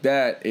something like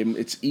that,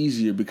 it's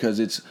easier because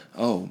it's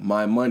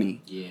my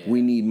money. Yeah.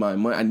 We need my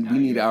money. We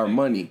need our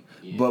money.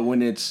 Yeah. But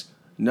when it's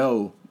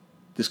no,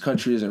 this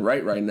country isn't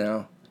right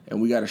now,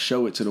 and we got to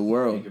show it to the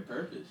world. Make a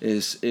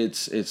purpose.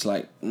 It's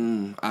like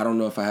I don't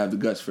know if I have the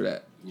guts for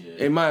that.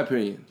 Yeah. In my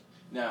opinion.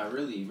 Nah,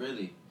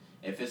 really.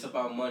 If it's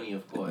about money,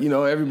 of course.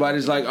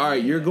 Everybody's like, all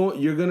right, you're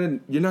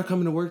not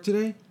coming to work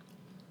today.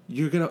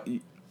 You're gonna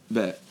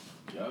bet.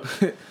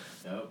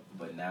 Yep.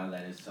 But now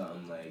that it's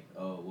something like,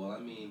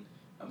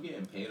 I'm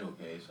getting paid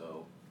okay,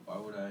 so why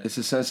would I? It's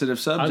a sensitive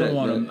subject.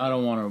 I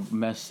don't want to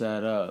mess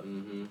that up.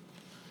 Mm-hmm.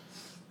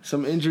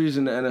 Some injuries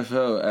in the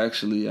NFL.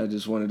 Actually, I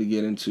just wanted to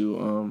get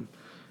into.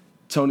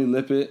 Tony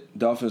Lippett,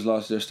 Dolphins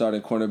lost their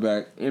starting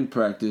cornerback in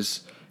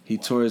practice. He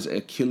tore his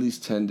Achilles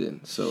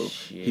tendon, so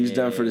he's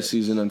done for the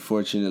season,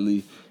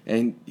 unfortunately.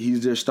 And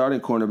he's their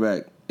starting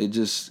cornerback.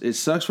 It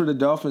sucks for the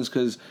Dolphins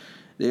because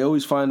they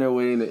always find their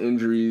way into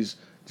injuries.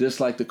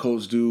 Just like the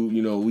Colts do,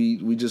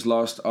 we just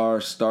lost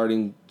our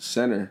starting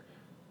center.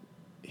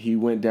 He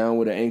went down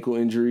with an ankle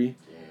injury.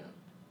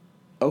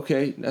 Yeah.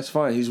 Okay, that's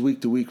fine. He's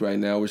week to week right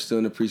now. We're still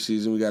in the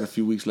preseason. We got a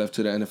few weeks left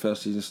till the NFL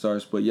season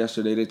starts. But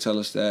yesterday they tell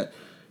us that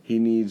he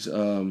needs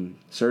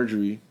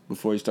surgery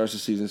before he starts the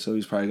season, so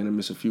he's probably going to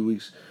miss a few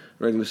weeks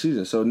regular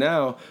season. So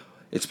now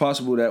it's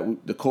possible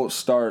that the Colts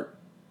start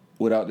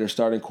without their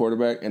starting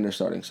quarterback and their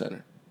starting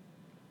center,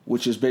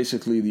 which is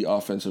basically the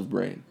offensive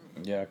brain.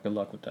 Yeah, good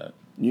luck with that.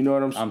 You know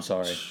what I'm saying? I'm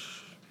sorry.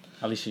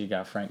 At least you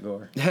got Frank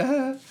Gore.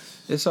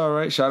 It's all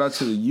right. Shout out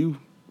to the U.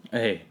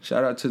 Hey.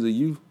 Shout out to the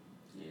U.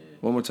 Yeah.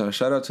 One more time.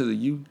 Shout out to the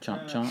U.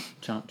 Chomp, chomp,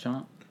 chomp,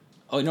 chomp.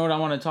 Oh, you know what I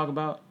want to talk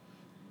about?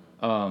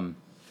 You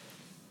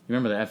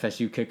remember the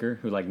FSU kicker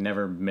who like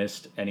never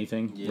missed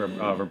anything? Yeah.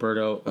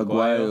 Roberto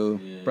Aguayo.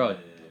 Yeah. Bro,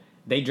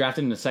 they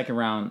drafted him in the second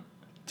round,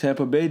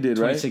 Tampa Bay did,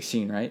 right?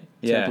 2016, right?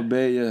 Tampa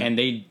Bay, yeah. And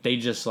they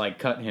just like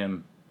cut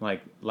him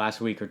like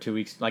last week or 2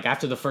 weeks. Like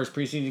after the first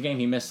preseason game,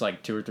 he missed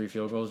like 2 or 3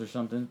 field goals or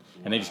something,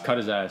 and they just cut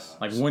his ass.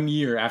 Like 1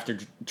 year after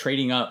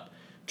trading up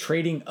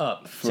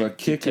For a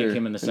kicker to take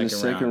him in the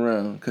second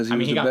round. Because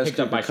He got picked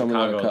up by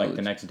Chicago like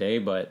the next day,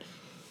 but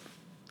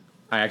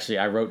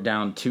I wrote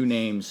down 2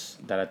 names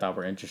that I thought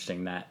were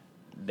interesting that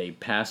they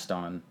passed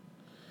on,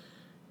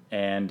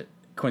 and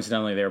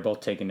coincidentally they were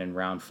both taken in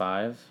round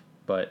 5.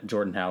 But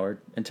Jordan Howard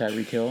and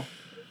Tyreek Hill,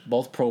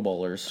 both Pro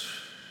Bowlers,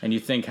 and you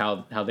think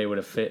how they would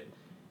have fit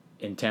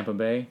in Tampa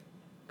Bay?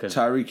 Because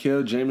Tyreek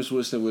Hill, Jameis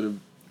Winston would have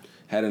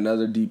had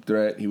another deep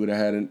threat. He would have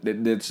had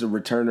that's a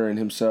returner in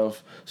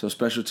himself. So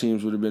special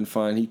teams would have been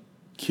fine. He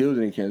killed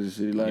it in Kansas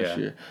City last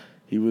year.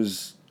 He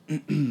was.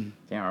 Damn,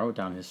 I wrote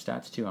down his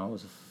stats too. I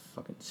was a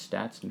fucking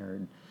stats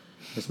nerd.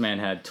 This man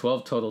had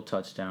 12 total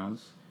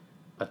touchdowns,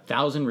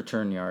 1,000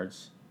 return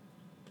yards,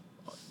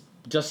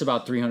 just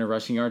about 300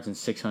 rushing yards, and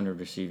 600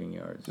 receiving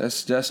yards.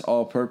 That's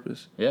all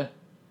purpose. Yeah.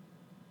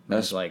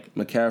 That's like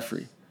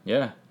McCaffrey.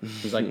 Yeah,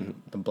 he's like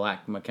the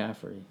Black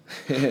McCaffrey.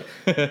 Nick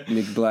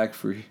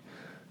Blackfree.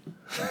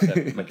 Except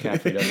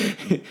McCaffrey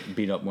doesn't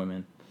beat up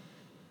women.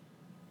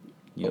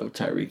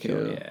 Tyreek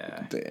Hill.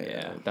 Yeah, Damn.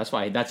 yeah. That's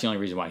the only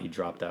reason why he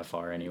dropped that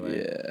far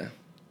anyway. Yeah.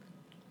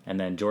 And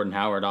then Jordan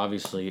Howard,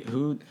 obviously.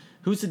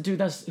 Who's the dude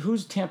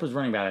who's Tampa's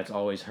running back that's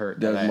always hurt?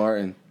 Doug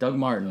Martin. Doug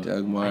Martin.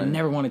 I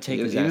never want to take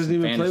his ass He doesn't in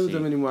even play with fantasy.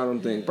 them anymore, I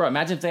don't think. Bro,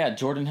 imagine if they had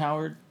Jordan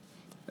Howard.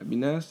 That'd be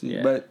nasty.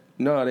 Yeah. But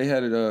no, they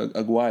had it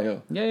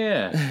Aguayo.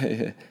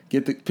 Yeah.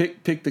 Get the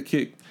pick the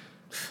kick.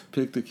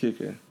 Pick the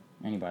kicker.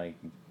 Anybody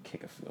can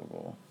kick a field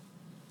goal.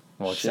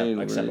 Well, Shane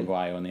except Ray.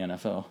 Aguayo in the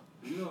NFL.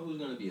 You know who's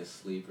gonna be a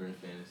sleeper in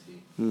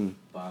fantasy?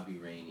 Bobby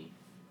Rainey.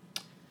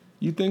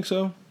 You think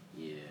so?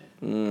 Yeah.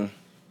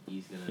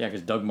 He's gonna. Yeah,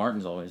 because Doug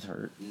Martin's always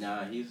hurt.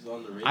 Nah, he's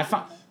on the Ravens.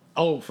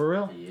 Oh, for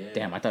real? Yeah.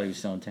 Damn, I thought he was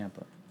still in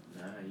Tampa.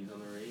 Nah, he's on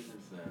the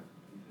Ravens now.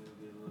 He's gonna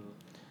be a little.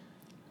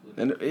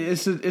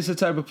 And it's a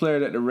type of player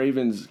that the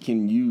Ravens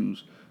can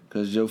use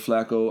because Joe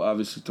Flacco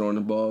obviously throwing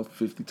the ball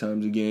 50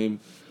 times a game.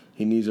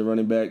 He needs a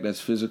running back that's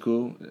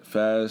physical,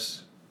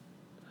 fast.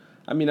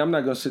 I mean, I'm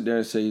not gonna sit there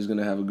and say he's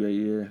gonna have a great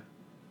year.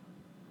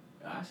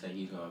 I say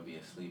he's gonna be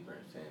a sleeper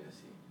in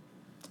fantasy.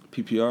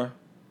 PPR?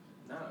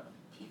 Nah,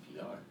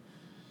 PPR.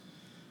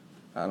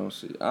 I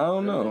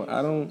don't know.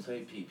 I don't.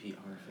 say PPR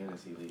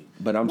fantasy league.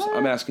 But I'm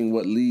asking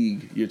what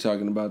league you're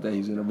talking about that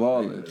he's gonna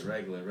ball in.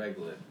 Regular.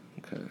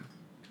 Okay.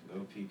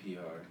 No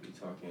PPR. We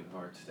talking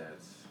hard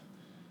stats.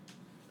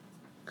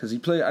 Cause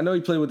I know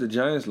he played with the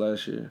Giants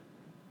last year.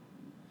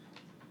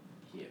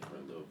 Yeah, for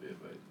a little bit,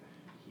 but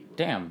he was.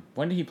 Damn,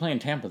 when did he play in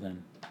Tampa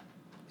then?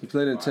 He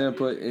played in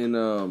Tampa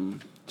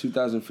in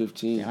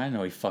 2015. Yeah, I didn't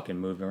know he fucking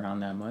moved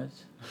around that much.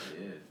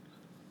 Yeah.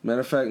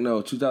 Matter of fact,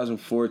 no,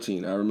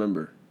 2014. I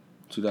remember,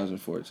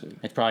 2014.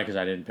 It's probably because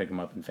I didn't pick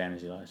him up in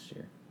fantasy last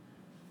year.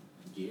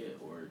 Yeah,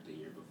 or the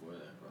year before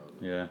that,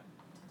 probably. Yeah.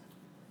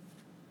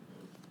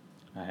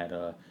 I had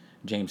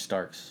James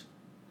Starks.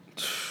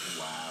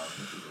 Wow,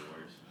 that's even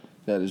worse.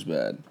 That is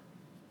bad.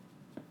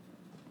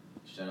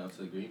 Shout out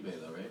to Green Bay,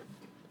 though, right?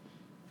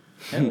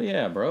 Hell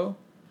yeah, bro.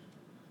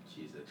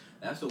 Jesus.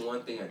 That's the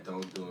one thing I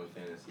don't do in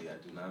fantasy. I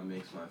do not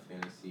mix my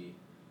fantasy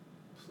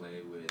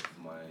play with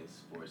my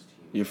sports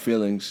team. Your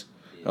feelings.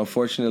 Yeah.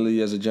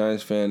 Unfortunately, as a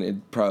Giants fan,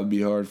 it'd probably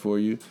be hard for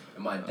you.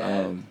 And my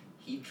dad,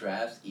 he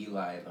drafts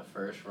Eli in the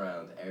first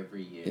round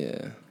every year.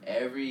 Yeah.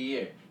 Every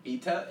year.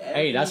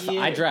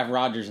 I draft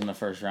Rodgers in the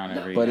first round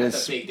every But year.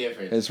 That's a big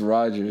difference. It's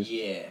Rodgers.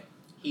 Yeah.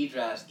 He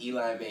drafts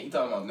Eli, man. He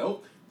talking about,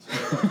 nope.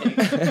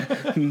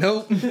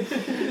 Nope.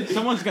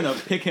 Someone's gonna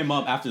pick him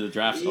up after the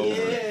draft's over.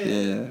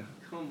 Yeah.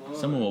 Come on.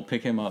 Someone will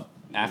pick him up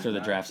after the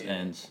not draft kidding.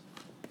 ends.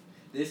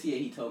 This year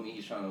he told me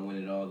he's trying to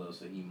win it all, though,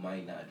 so he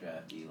might not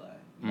draft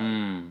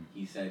Eli.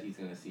 He said he's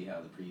going to see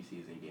how the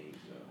preseason games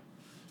go.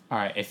 All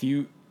right, if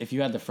you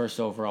had the first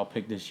overall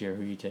pick this year,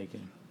 who are you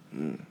taking?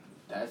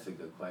 That's a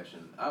good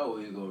question.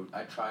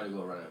 I try to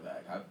go running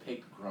back. I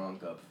picked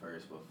Gronk up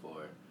first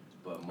before,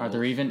 but Are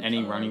there even any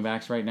times- running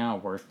backs right now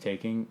worth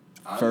taking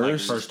I'm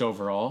First? like- first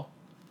overall?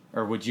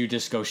 Or would you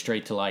just go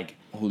straight to like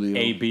Julio.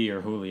 AB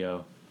or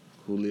Julio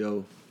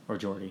Julio. or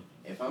Jordy?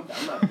 If I'm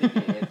not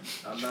picking it,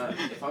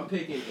 if I'm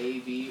picking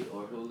AB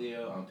or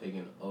Julio, I'm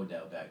picking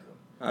Odell Beckham.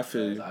 I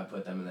feel Because you. I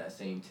put them in that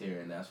same tier,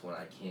 and that's when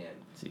I can.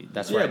 See,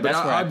 that's Yeah, where but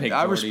that's where I picked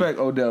I Jordy. respect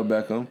Odell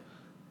Beckham.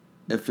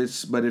 If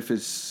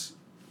it's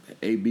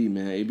AB,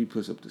 man, AB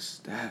puts up the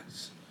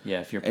stats. Yeah,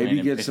 if you're playing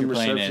AB gets some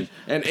receptions,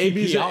 and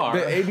AB's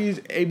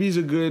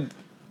a good,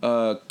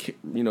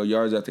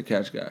 yards after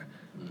catch guy.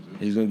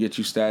 He's gonna get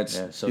you stats.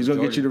 Yeah, so he's gonna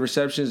get Jordy. you the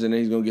receptions, and then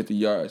he's gonna get the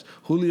yards.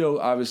 Julio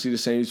obviously the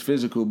same. He's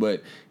physical,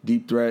 but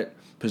deep threat,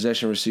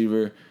 possession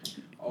receiver.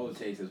 All it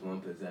takes is one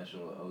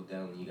possession with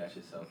Odell, and you got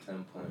yourself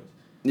 10 points.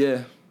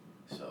 Yeah,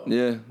 So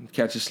yeah.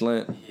 Catch a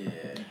slant. yeah.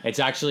 It's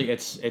actually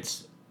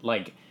it's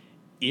like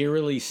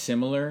eerily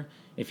similar.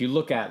 If you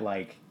look at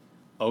like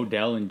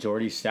Odell and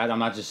Jordy's stats. I'm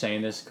not just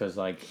saying this because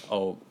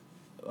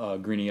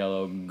green and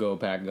yellow, go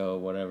pack, go,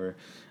 whatever.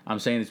 I'm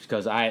saying this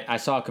because I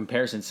saw a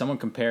comparison. Someone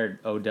compared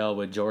Odell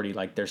with Jordy,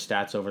 like their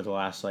stats over the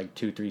last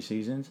 2-3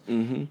 seasons,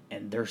 and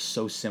they're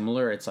so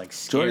similar. It's like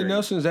scary. Jordy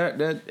Nelson's that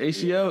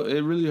ACL,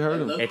 it really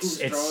hurt him. It's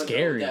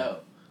scary. Yeah.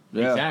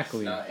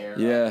 Exactly.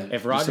 Yeah.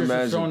 If Rodgers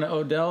was throwing to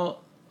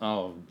Odell,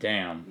 oh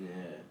damn. Yeah.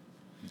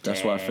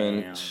 That's why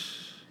Damn.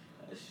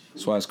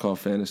 That's why it's called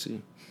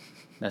fantasy.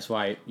 That's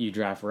why you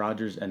draft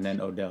Rodgers and then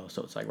Odell.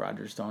 So it's like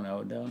Rodgers throwing to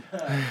Odell.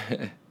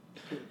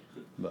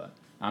 But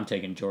I'm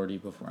taking Jordy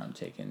before I'm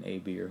taking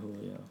AB or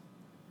Julio.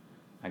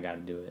 I got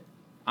to do it.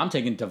 I'm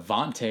taking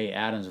Devontae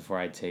Adams before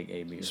I take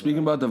AB. Or Speaking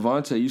about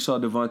Devontae, you saw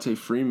Devontae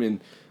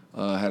Freeman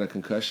had a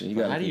concussion. He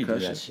got how a do you do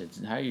concussion. that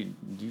shit? How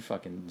do you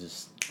fucking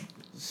just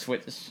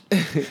switch?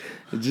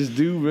 Just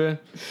do, bruh.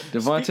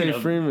 Devontae Speaking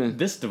of Freeman.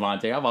 This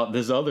Devontae. How about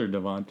this other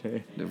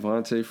Devontae?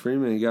 Devontae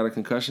Freeman, he got a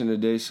concussion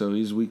today, so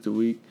he's week to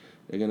week.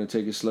 They're gonna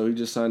take it slow. He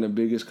just signed the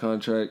biggest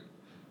contract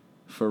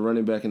for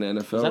running back in the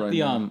NFL Was that right the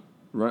now.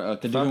 the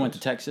dude who went to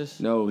Texas?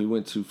 No, he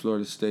went to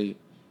Florida State.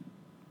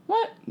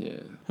 What?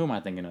 Yeah. Who am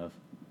I thinking of?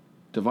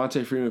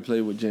 Devontae Freeman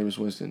played with Jameis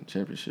Winston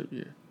championship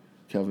year.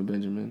 Kelvin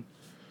Benjamin,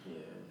 Yeah.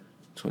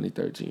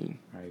 2013.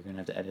 All right, you're gonna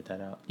have to edit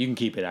that out. You can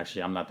keep it.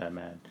 Actually, I'm not that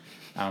mad.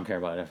 I don't care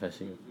about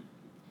FSU.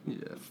 Yeah.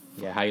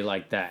 Yeah, how you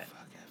like that? Fuck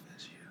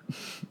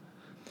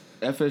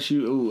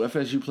FSU.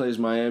 FSU plays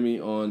Miami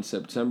on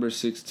September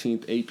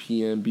 16th, 8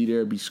 p.m. Be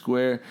there, be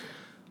square.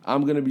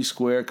 I'm going to be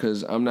square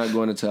because I'm not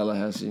going to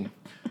Tallahassee.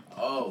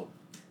 Oh,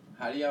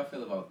 how do y'all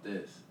feel about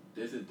this?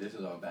 This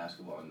is on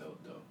basketball note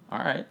though. All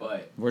right,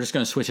 But we're just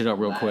gonna switch it up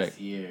real quick. last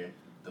year,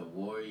 the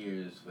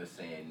Warriors were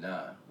saying,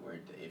 nah,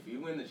 if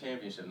you win the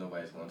championship,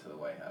 nobody's going to the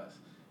White House.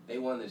 They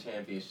won the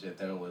championship,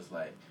 then it was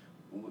like,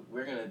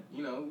 we're gonna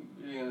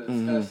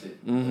discuss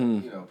it.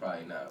 Mhm.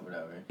 Probably not,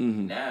 whatever.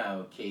 Mhm.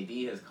 Now,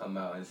 KD has come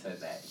out and said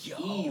that Yo,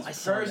 he's I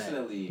saw that.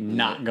 personally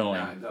Not going.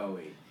 Not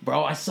going.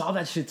 Bro, I saw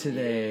that shit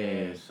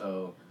today. Yeah,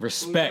 so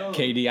Respect, who knows?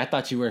 KD. I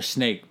thought you were a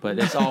snake, but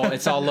it's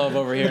all love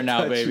over here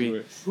now,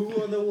 baby.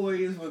 Who on the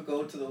Warriors would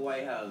go to the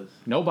White House?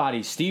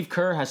 Nobody. Steve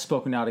Kerr has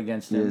spoken out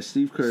against him. Yeah,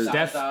 Steve Kerr.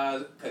 Steph-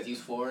 because he's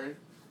foreign.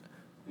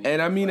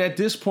 And I mean, at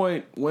this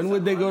point, when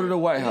would they go to the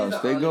White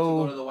House? They To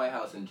go to go. the White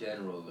House in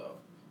general, though.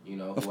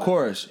 Of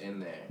course.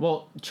 in there.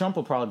 Well, Trump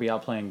will probably be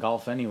out playing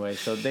golf anyway,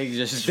 so they could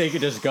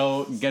just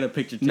go get a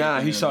picture. taken Nah,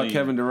 in he the saw league.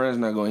 Kevin Durant's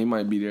not going. He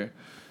might be there.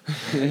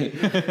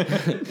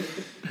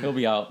 He'll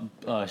be out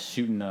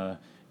shooting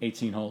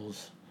 18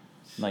 holes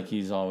like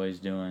he's always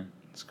doing.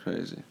 It's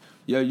crazy.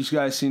 Yo, you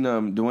guys seen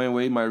Dwayne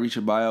Wade might reach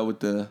a buyout with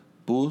the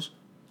Bulls?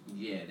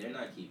 Yeah, they're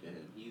not keeping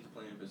him. He's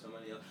playing for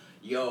somebody else.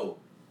 Yo,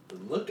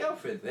 look out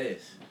for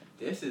this.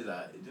 This is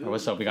dude,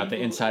 What's up? We got the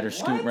people- insider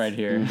scoop what? right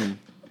here.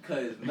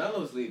 Because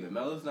Melo's leaving.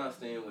 Melo's not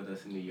staying with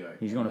us in New York.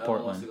 He's going to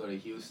Melo wants Portland. to go to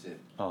Houston.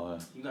 Oh,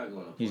 He's not going to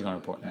Portland. He's going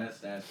to Portland.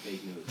 That's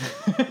fake news.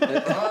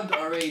 LeBron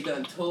already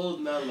done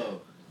told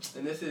Melo.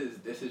 And this is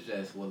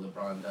just what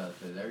LeBron does.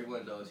 Because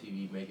everyone knows he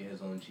be making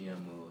his own GM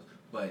moves.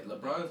 But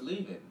LeBron's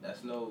leaving.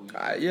 That's no...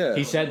 Yeah.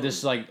 he said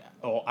this I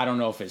don't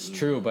know if it's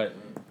true, but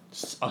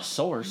a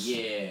source,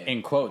 Yeah.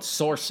 in quotes,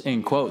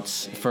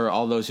 for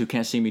all those who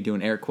can't see me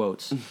doing air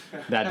quotes,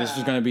 that this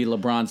was going to be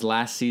LeBron's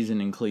last season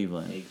in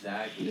Cleveland.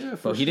 Exactly. Yeah,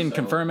 But he didn't So,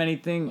 confirm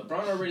anything.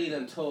 LeBron already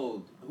done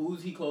told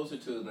who's he closer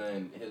to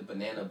than his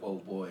banana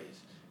boat boys.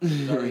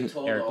 He's already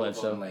told Eric all of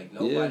Bledsoe. them like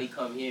nobody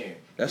come here.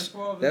 That's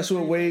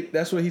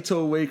what he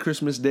told Wade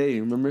Christmas Day.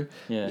 Remember?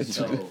 Yeah, he's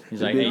So-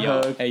 like,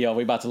 hey yo,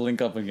 we about to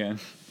link up again.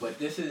 But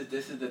this is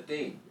the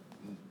thing.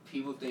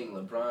 People think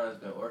LeBron's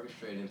been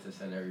orchestrating to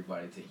send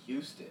everybody to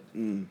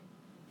Houston.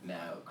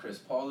 Now Chris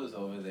Paul is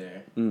over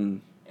there,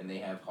 and they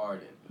have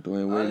Harden.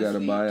 Dwayne Wade got a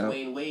Honestly, buyout.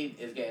 Dwayne Wade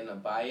is getting a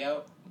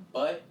buyout,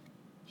 but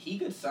he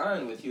could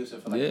sign with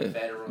Houston for like a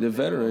veteran. The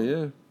veteran,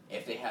 yeah.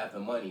 If they have the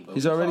money. But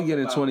He's we already talked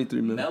getting about $23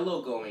 million.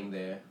 Melo going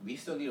there. We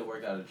still need to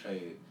work out a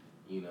trade.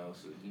 So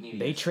we need to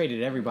They get-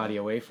 traded everybody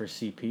away for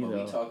CP But we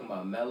though. talking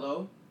about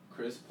Melo,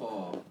 Chris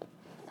Paul,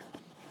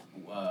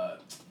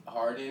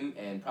 Harden,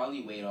 and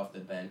probably Wade off the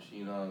bench.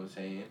 You know what I'm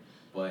saying?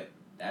 But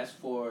that's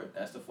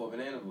the four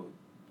banana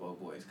boat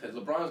boys. Because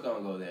LeBron's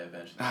gonna go there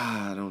eventually.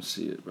 I don't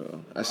see it,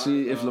 bro. I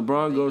see if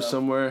LeBron goes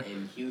somewhere,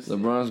 in Houston,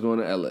 LeBron's going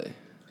to LA.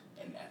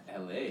 in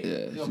LA.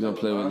 Yeah, he's gonna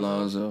play with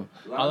Lonzo.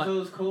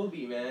 Lonzo's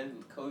Kobe, man.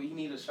 Kobe, he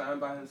need to shine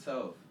by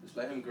himself. Just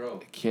let him grow.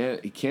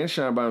 He can't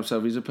shine by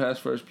himself. He's a pass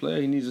first player.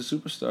 He needs a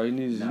superstar. He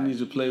needs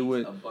to play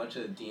with. a bunch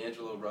of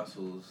D'Angelo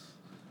Russells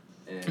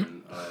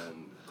and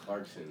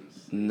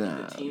Clarksons.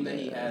 Nah, the team that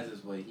he man. has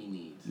is what he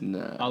needs.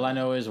 Nah. All I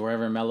know is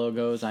wherever Melo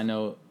goes, I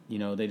know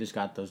they just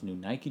got those new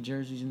Nike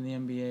jerseys in the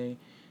NBA.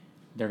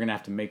 They're gonna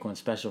have to make one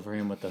special for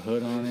him with the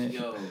hood on it.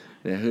 Yo,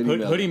 Yeah,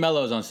 Hoodie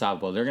Melo's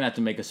unstoppable. They're gonna have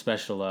to make a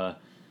special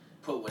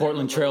put whatever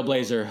Portland logo-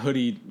 Trailblazer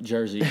hoodie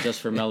jersey just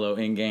for Melo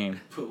in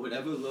game. Put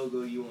whatever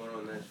logo you want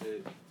on that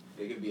shit.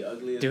 They could be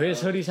ugly as Do his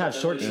hoodies have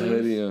short The sleeves?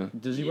 hoodie, yeah.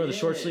 Does he wear the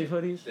short sleeve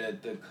hoodies?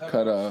 The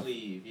Cut off.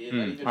 sleeve. Yeah,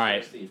 not even All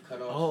right. short sleeve.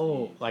 Cut off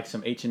Oh, sleeve. like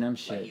some H&M Like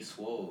shit. he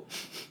swole.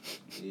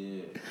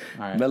 Yeah.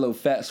 All right. Mellow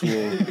fat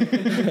swole.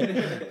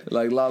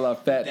 Like Lala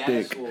fat Dad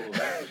thick. swole.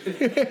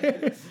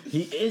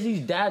 He's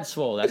dad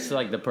swole. That's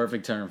like the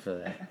perfect term for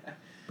that.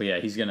 But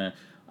yeah,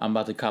 I'm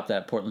about to cop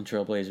that Portland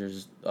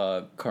Trailblazers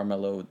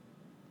Carmelo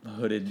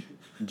hooded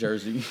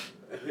jersey.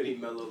 Hoodie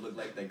Mellow look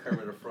like that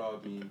Kermit the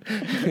Frog meme.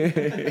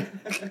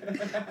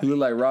 He look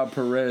like Rob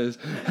Perez.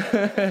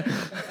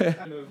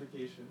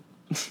 Notification.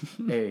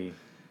 Hey,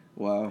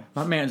 Wow.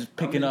 my man's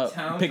picking up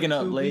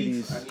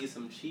ladies. I need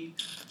some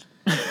cheeks.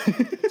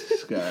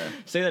 This guy.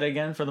 Say that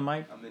again for the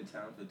mic. I'm in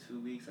town for 2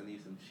 weeks. I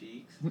need some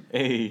cheeks.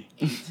 Hey.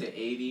 8 to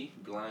 80,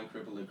 blind,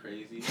 crippled, or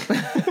crazy.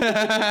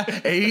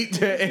 8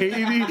 to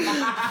 80.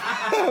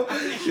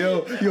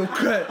 Yo,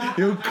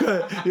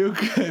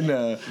 cut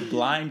now.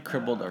 Blind,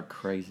 crippled, or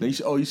crazy.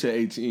 You said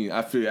 18.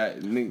 I feel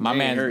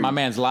My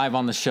man's live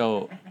on the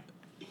show,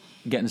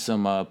 getting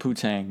some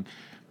Poo-Tang.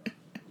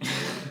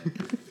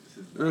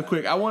 Real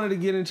quick, I wanted to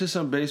get into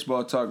some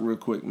baseball talk real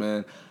quick,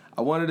 man.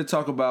 I wanted to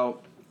talk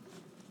about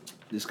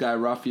this guy,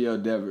 Rafael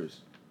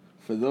Devers.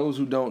 For those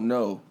who don't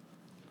know,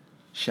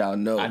 shall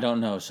know. I don't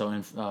know, so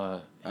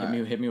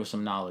hit me with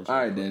some knowledge. All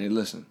right, Danny,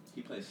 listen.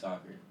 He plays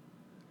soccer.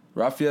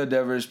 Rafael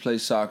Devers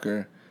plays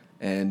soccer,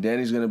 and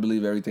Danny's going to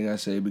believe everything I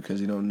say because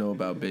he don't know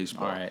about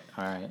baseball. All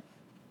right.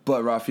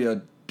 But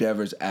Rafael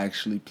Devers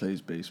actually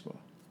plays baseball.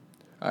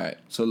 All right,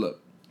 so look.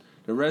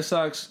 The Red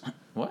Sox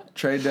What?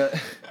 trade that.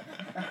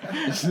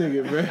 This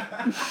nigga, bro.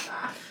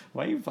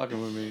 Why are you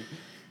fucking with me?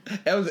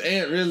 That was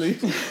Ant, really.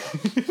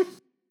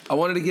 I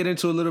wanted to get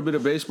into a little bit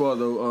of baseball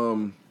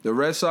though. The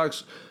Red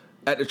Sox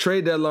at the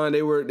trade deadline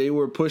they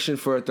were pushing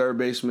for a third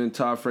baseman.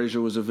 Todd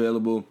Frazier was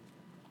available,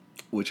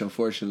 which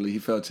unfortunately he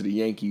fell to the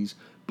Yankees.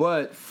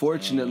 But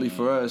fortunately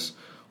for us,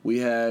 we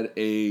had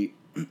a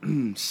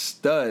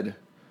stud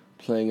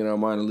playing in our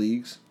minor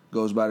leagues.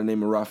 Goes by the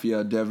name of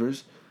Rafael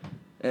Devers.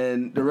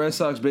 And the Red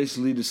Sox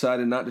basically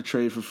decided not to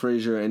trade for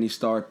Frazier or any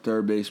star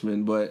third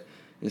baseman, but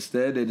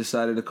instead they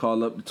decided to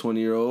call up the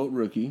 20-year-old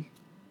rookie.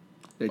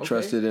 They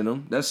trusted in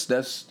him. That's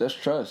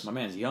trust. My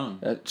man's young.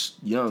 That's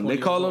young. They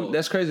call him.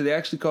 That's crazy. They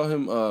actually call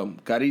him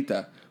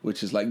carita,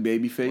 which is like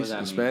baby face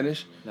in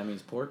Spanish. That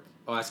means pork.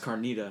 Oh, that's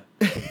carnita.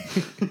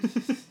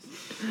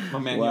 My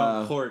man, Wow,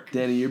 young pork.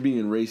 Danny, you're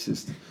being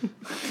racist.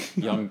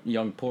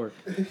 young pork.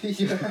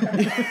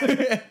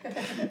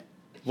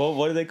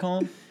 What do they call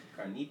him?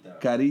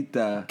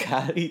 Carnita.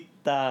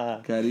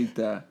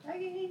 Carita.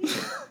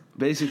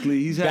 Basically,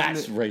 he's having.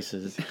 That's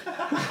racist.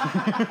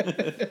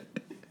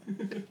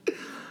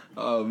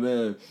 Oh,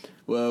 man.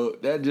 Well,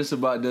 that just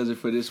about does it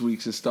for this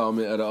week's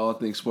installment of the All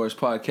Things Sports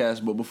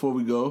Podcast. But before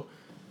we go,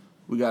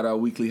 we got our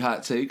weekly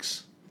hot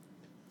takes.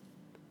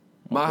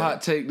 My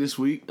hot take this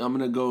week, I'm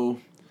gonna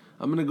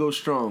go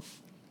strong.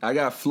 I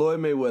got Floyd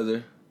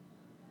Mayweather,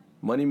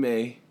 Money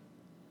May,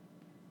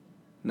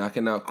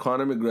 knocking out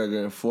Conor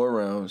McGregor in 4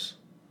 rounds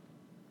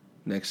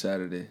next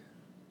Saturday.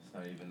 It's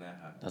not even that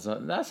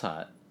hot. That's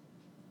hot.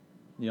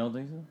 You don't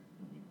think so?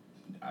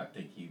 I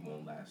think he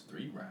won't last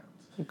 3 rounds.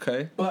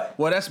 Okay. But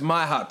well, that's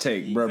my hot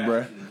take,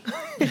 bruh.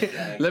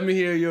 Exactly. Let me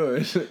hear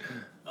yours.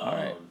 All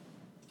right.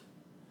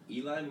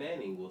 Eli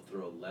Manning will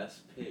throw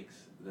less picks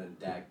than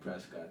Dak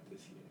Prescott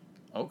this year.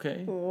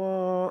 Okay.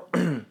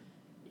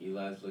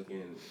 Eli's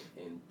looking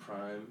in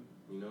prime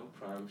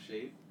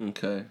shape.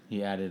 Okay.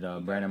 He added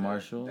Brandon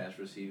Marshall. Best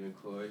receiving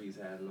core he's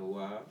had in a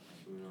while.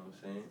 You know what I'm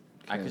saying?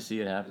 I can see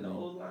it And the happening.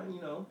 old line,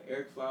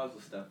 Eric Flowers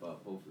will step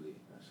up, hopefully.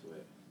 I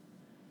swear.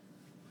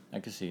 I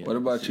can see it. What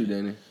about you,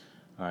 Danny?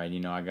 All right,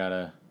 I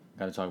gotta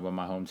talk about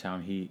my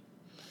hometown Heat.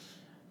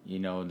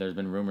 There's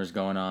been rumors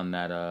going on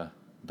that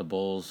the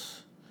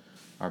Bulls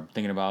are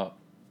thinking about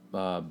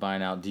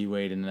buying out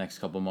D-Wade in the next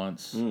couple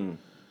months.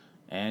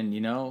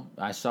 And,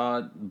 I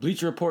saw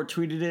Bleacher Report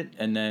tweeted it,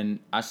 and then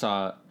I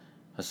saw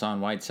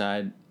Hassan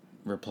Whiteside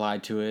reply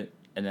to it,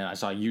 and then I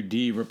saw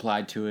UD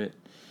reply to it,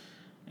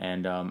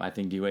 and I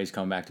think D-Wade's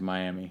coming back to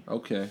Miami.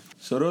 Okay.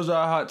 So those are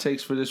our hot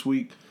takes for this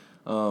week.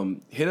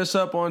 Hit us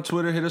up on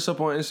Twitter. Hit us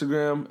up on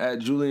Instagram at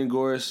Julian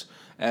Goris,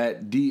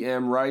 at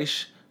DM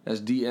Reich.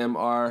 That's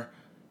DMREICH.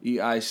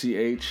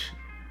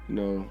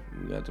 You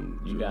got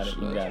them. You got it.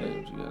 You got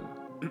it.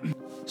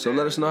 So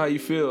let us know how you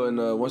feel. And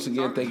once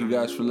again, thank you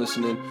guys for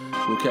listening.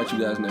 We'll catch you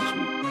guys next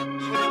week.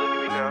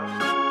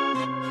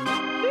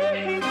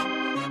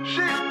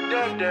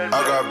 I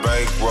got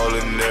bank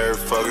rolling in every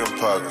fucking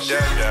pocket.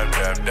 Damn.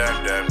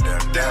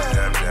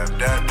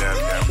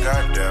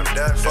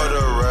 For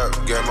the rap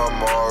game,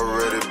 I'm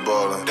already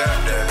ballin'. Damn.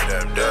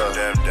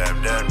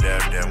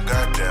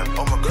 Goddamn.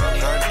 Oh my god,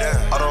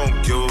 goddamn. I don't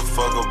give a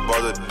fuck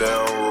about the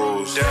damn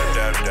rules. Damn.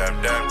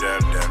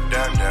 Goddamn.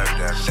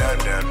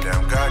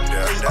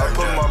 I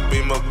put my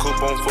Beamer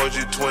coupe on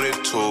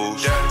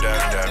 4G22s. Damn.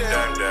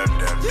 Goddamn.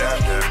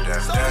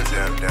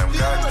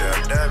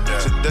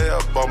 Today I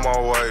bought my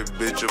white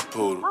bitch a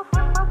poodle.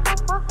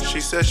 She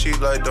said she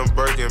liked them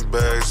Birkin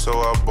bags, so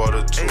I bought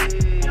her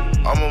 2.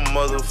 I'm a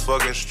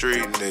motherfucking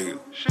street nigga.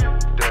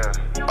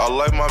 I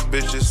like my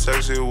bitches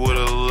sexy with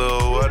a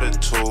little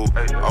attitude.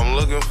 I'm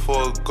looking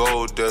for a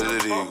gold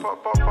desert eagle.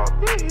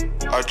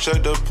 I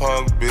checked the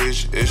punk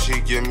bitch if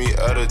she give me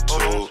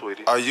attitude.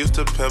 I used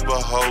to pimp a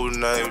hoe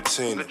named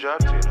Tina.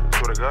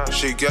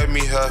 She gave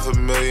me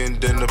 $500,000,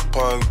 then the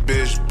punk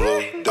bitch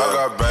blew. I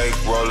got bank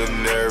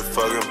rolling every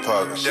fucking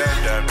pocket.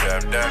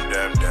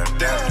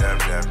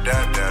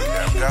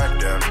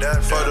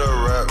 For the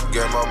rap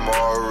game, I'm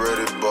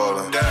already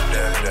ballin'.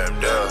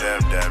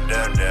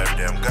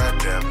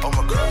 Goddamn, oh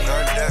my god,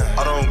 goddamn.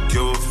 I don't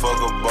give a fuck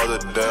about the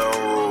damn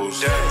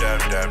rules.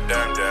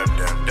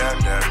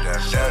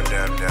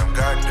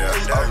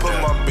 I put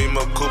my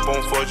Beamer coupe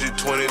on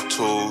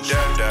 4G22s.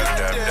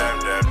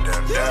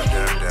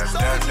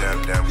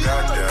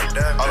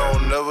 I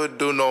don't never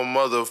do no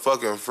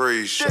motherfucking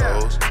free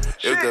shows.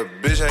 If the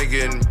bitch ain't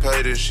getting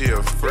paid, then she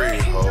a free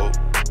hoe.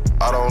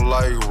 I don't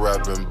like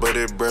rapping, but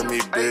it bring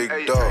me big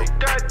dough.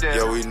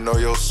 Yeah, we know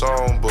your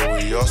song, but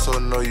we also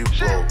know you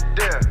broke.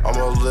 I'm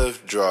a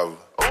Lyft driver.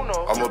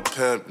 I'm a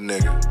pimp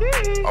nigga.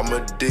 I'm a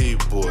D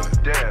boy.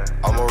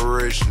 I'm a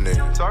rich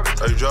nigga.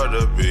 Hey, drop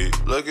the beat.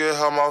 Look at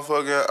how my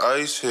fucking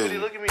ice hit.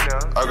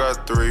 I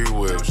got 3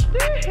 whips.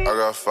 I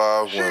got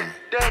 5 women.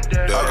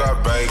 I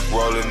got bank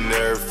rolling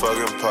every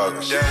fucking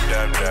pocket.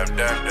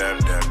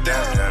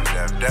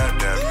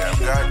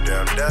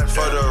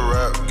 For the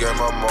rap game,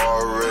 I'm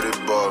already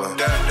ballin'.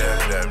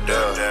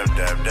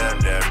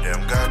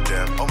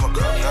 Goddamn, oh my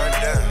god,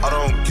 goddamn. I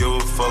don't give a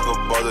fuck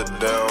about the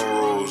damn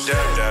rules.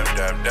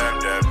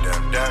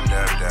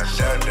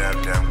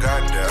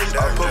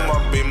 I put my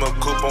Beamer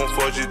coupe on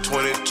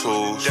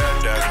 4G22s.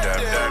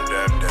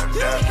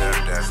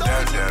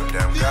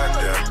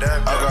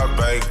 I got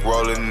bank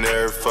rolling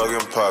every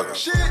fucking pocket.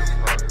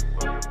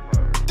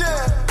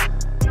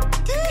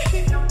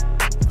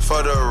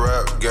 For the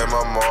rap game,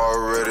 I'm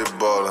already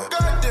ballin'.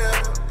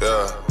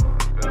 Yeah.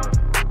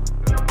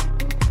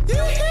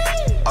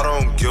 I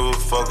don't give a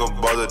fuck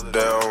about the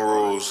damn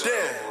rules.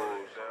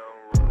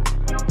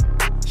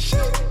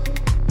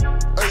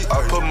 I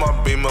put my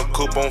Beamer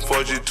coupe on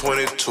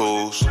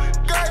 4G22s.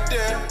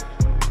 Goddamn.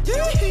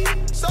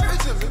 Serve it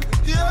to me.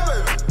 Yeah,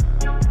 baby.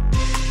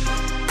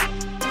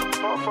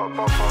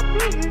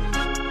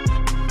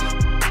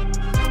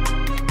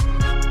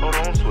 Hold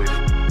on, sweetie.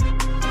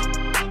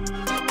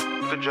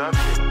 Good job,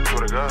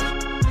 swear to God.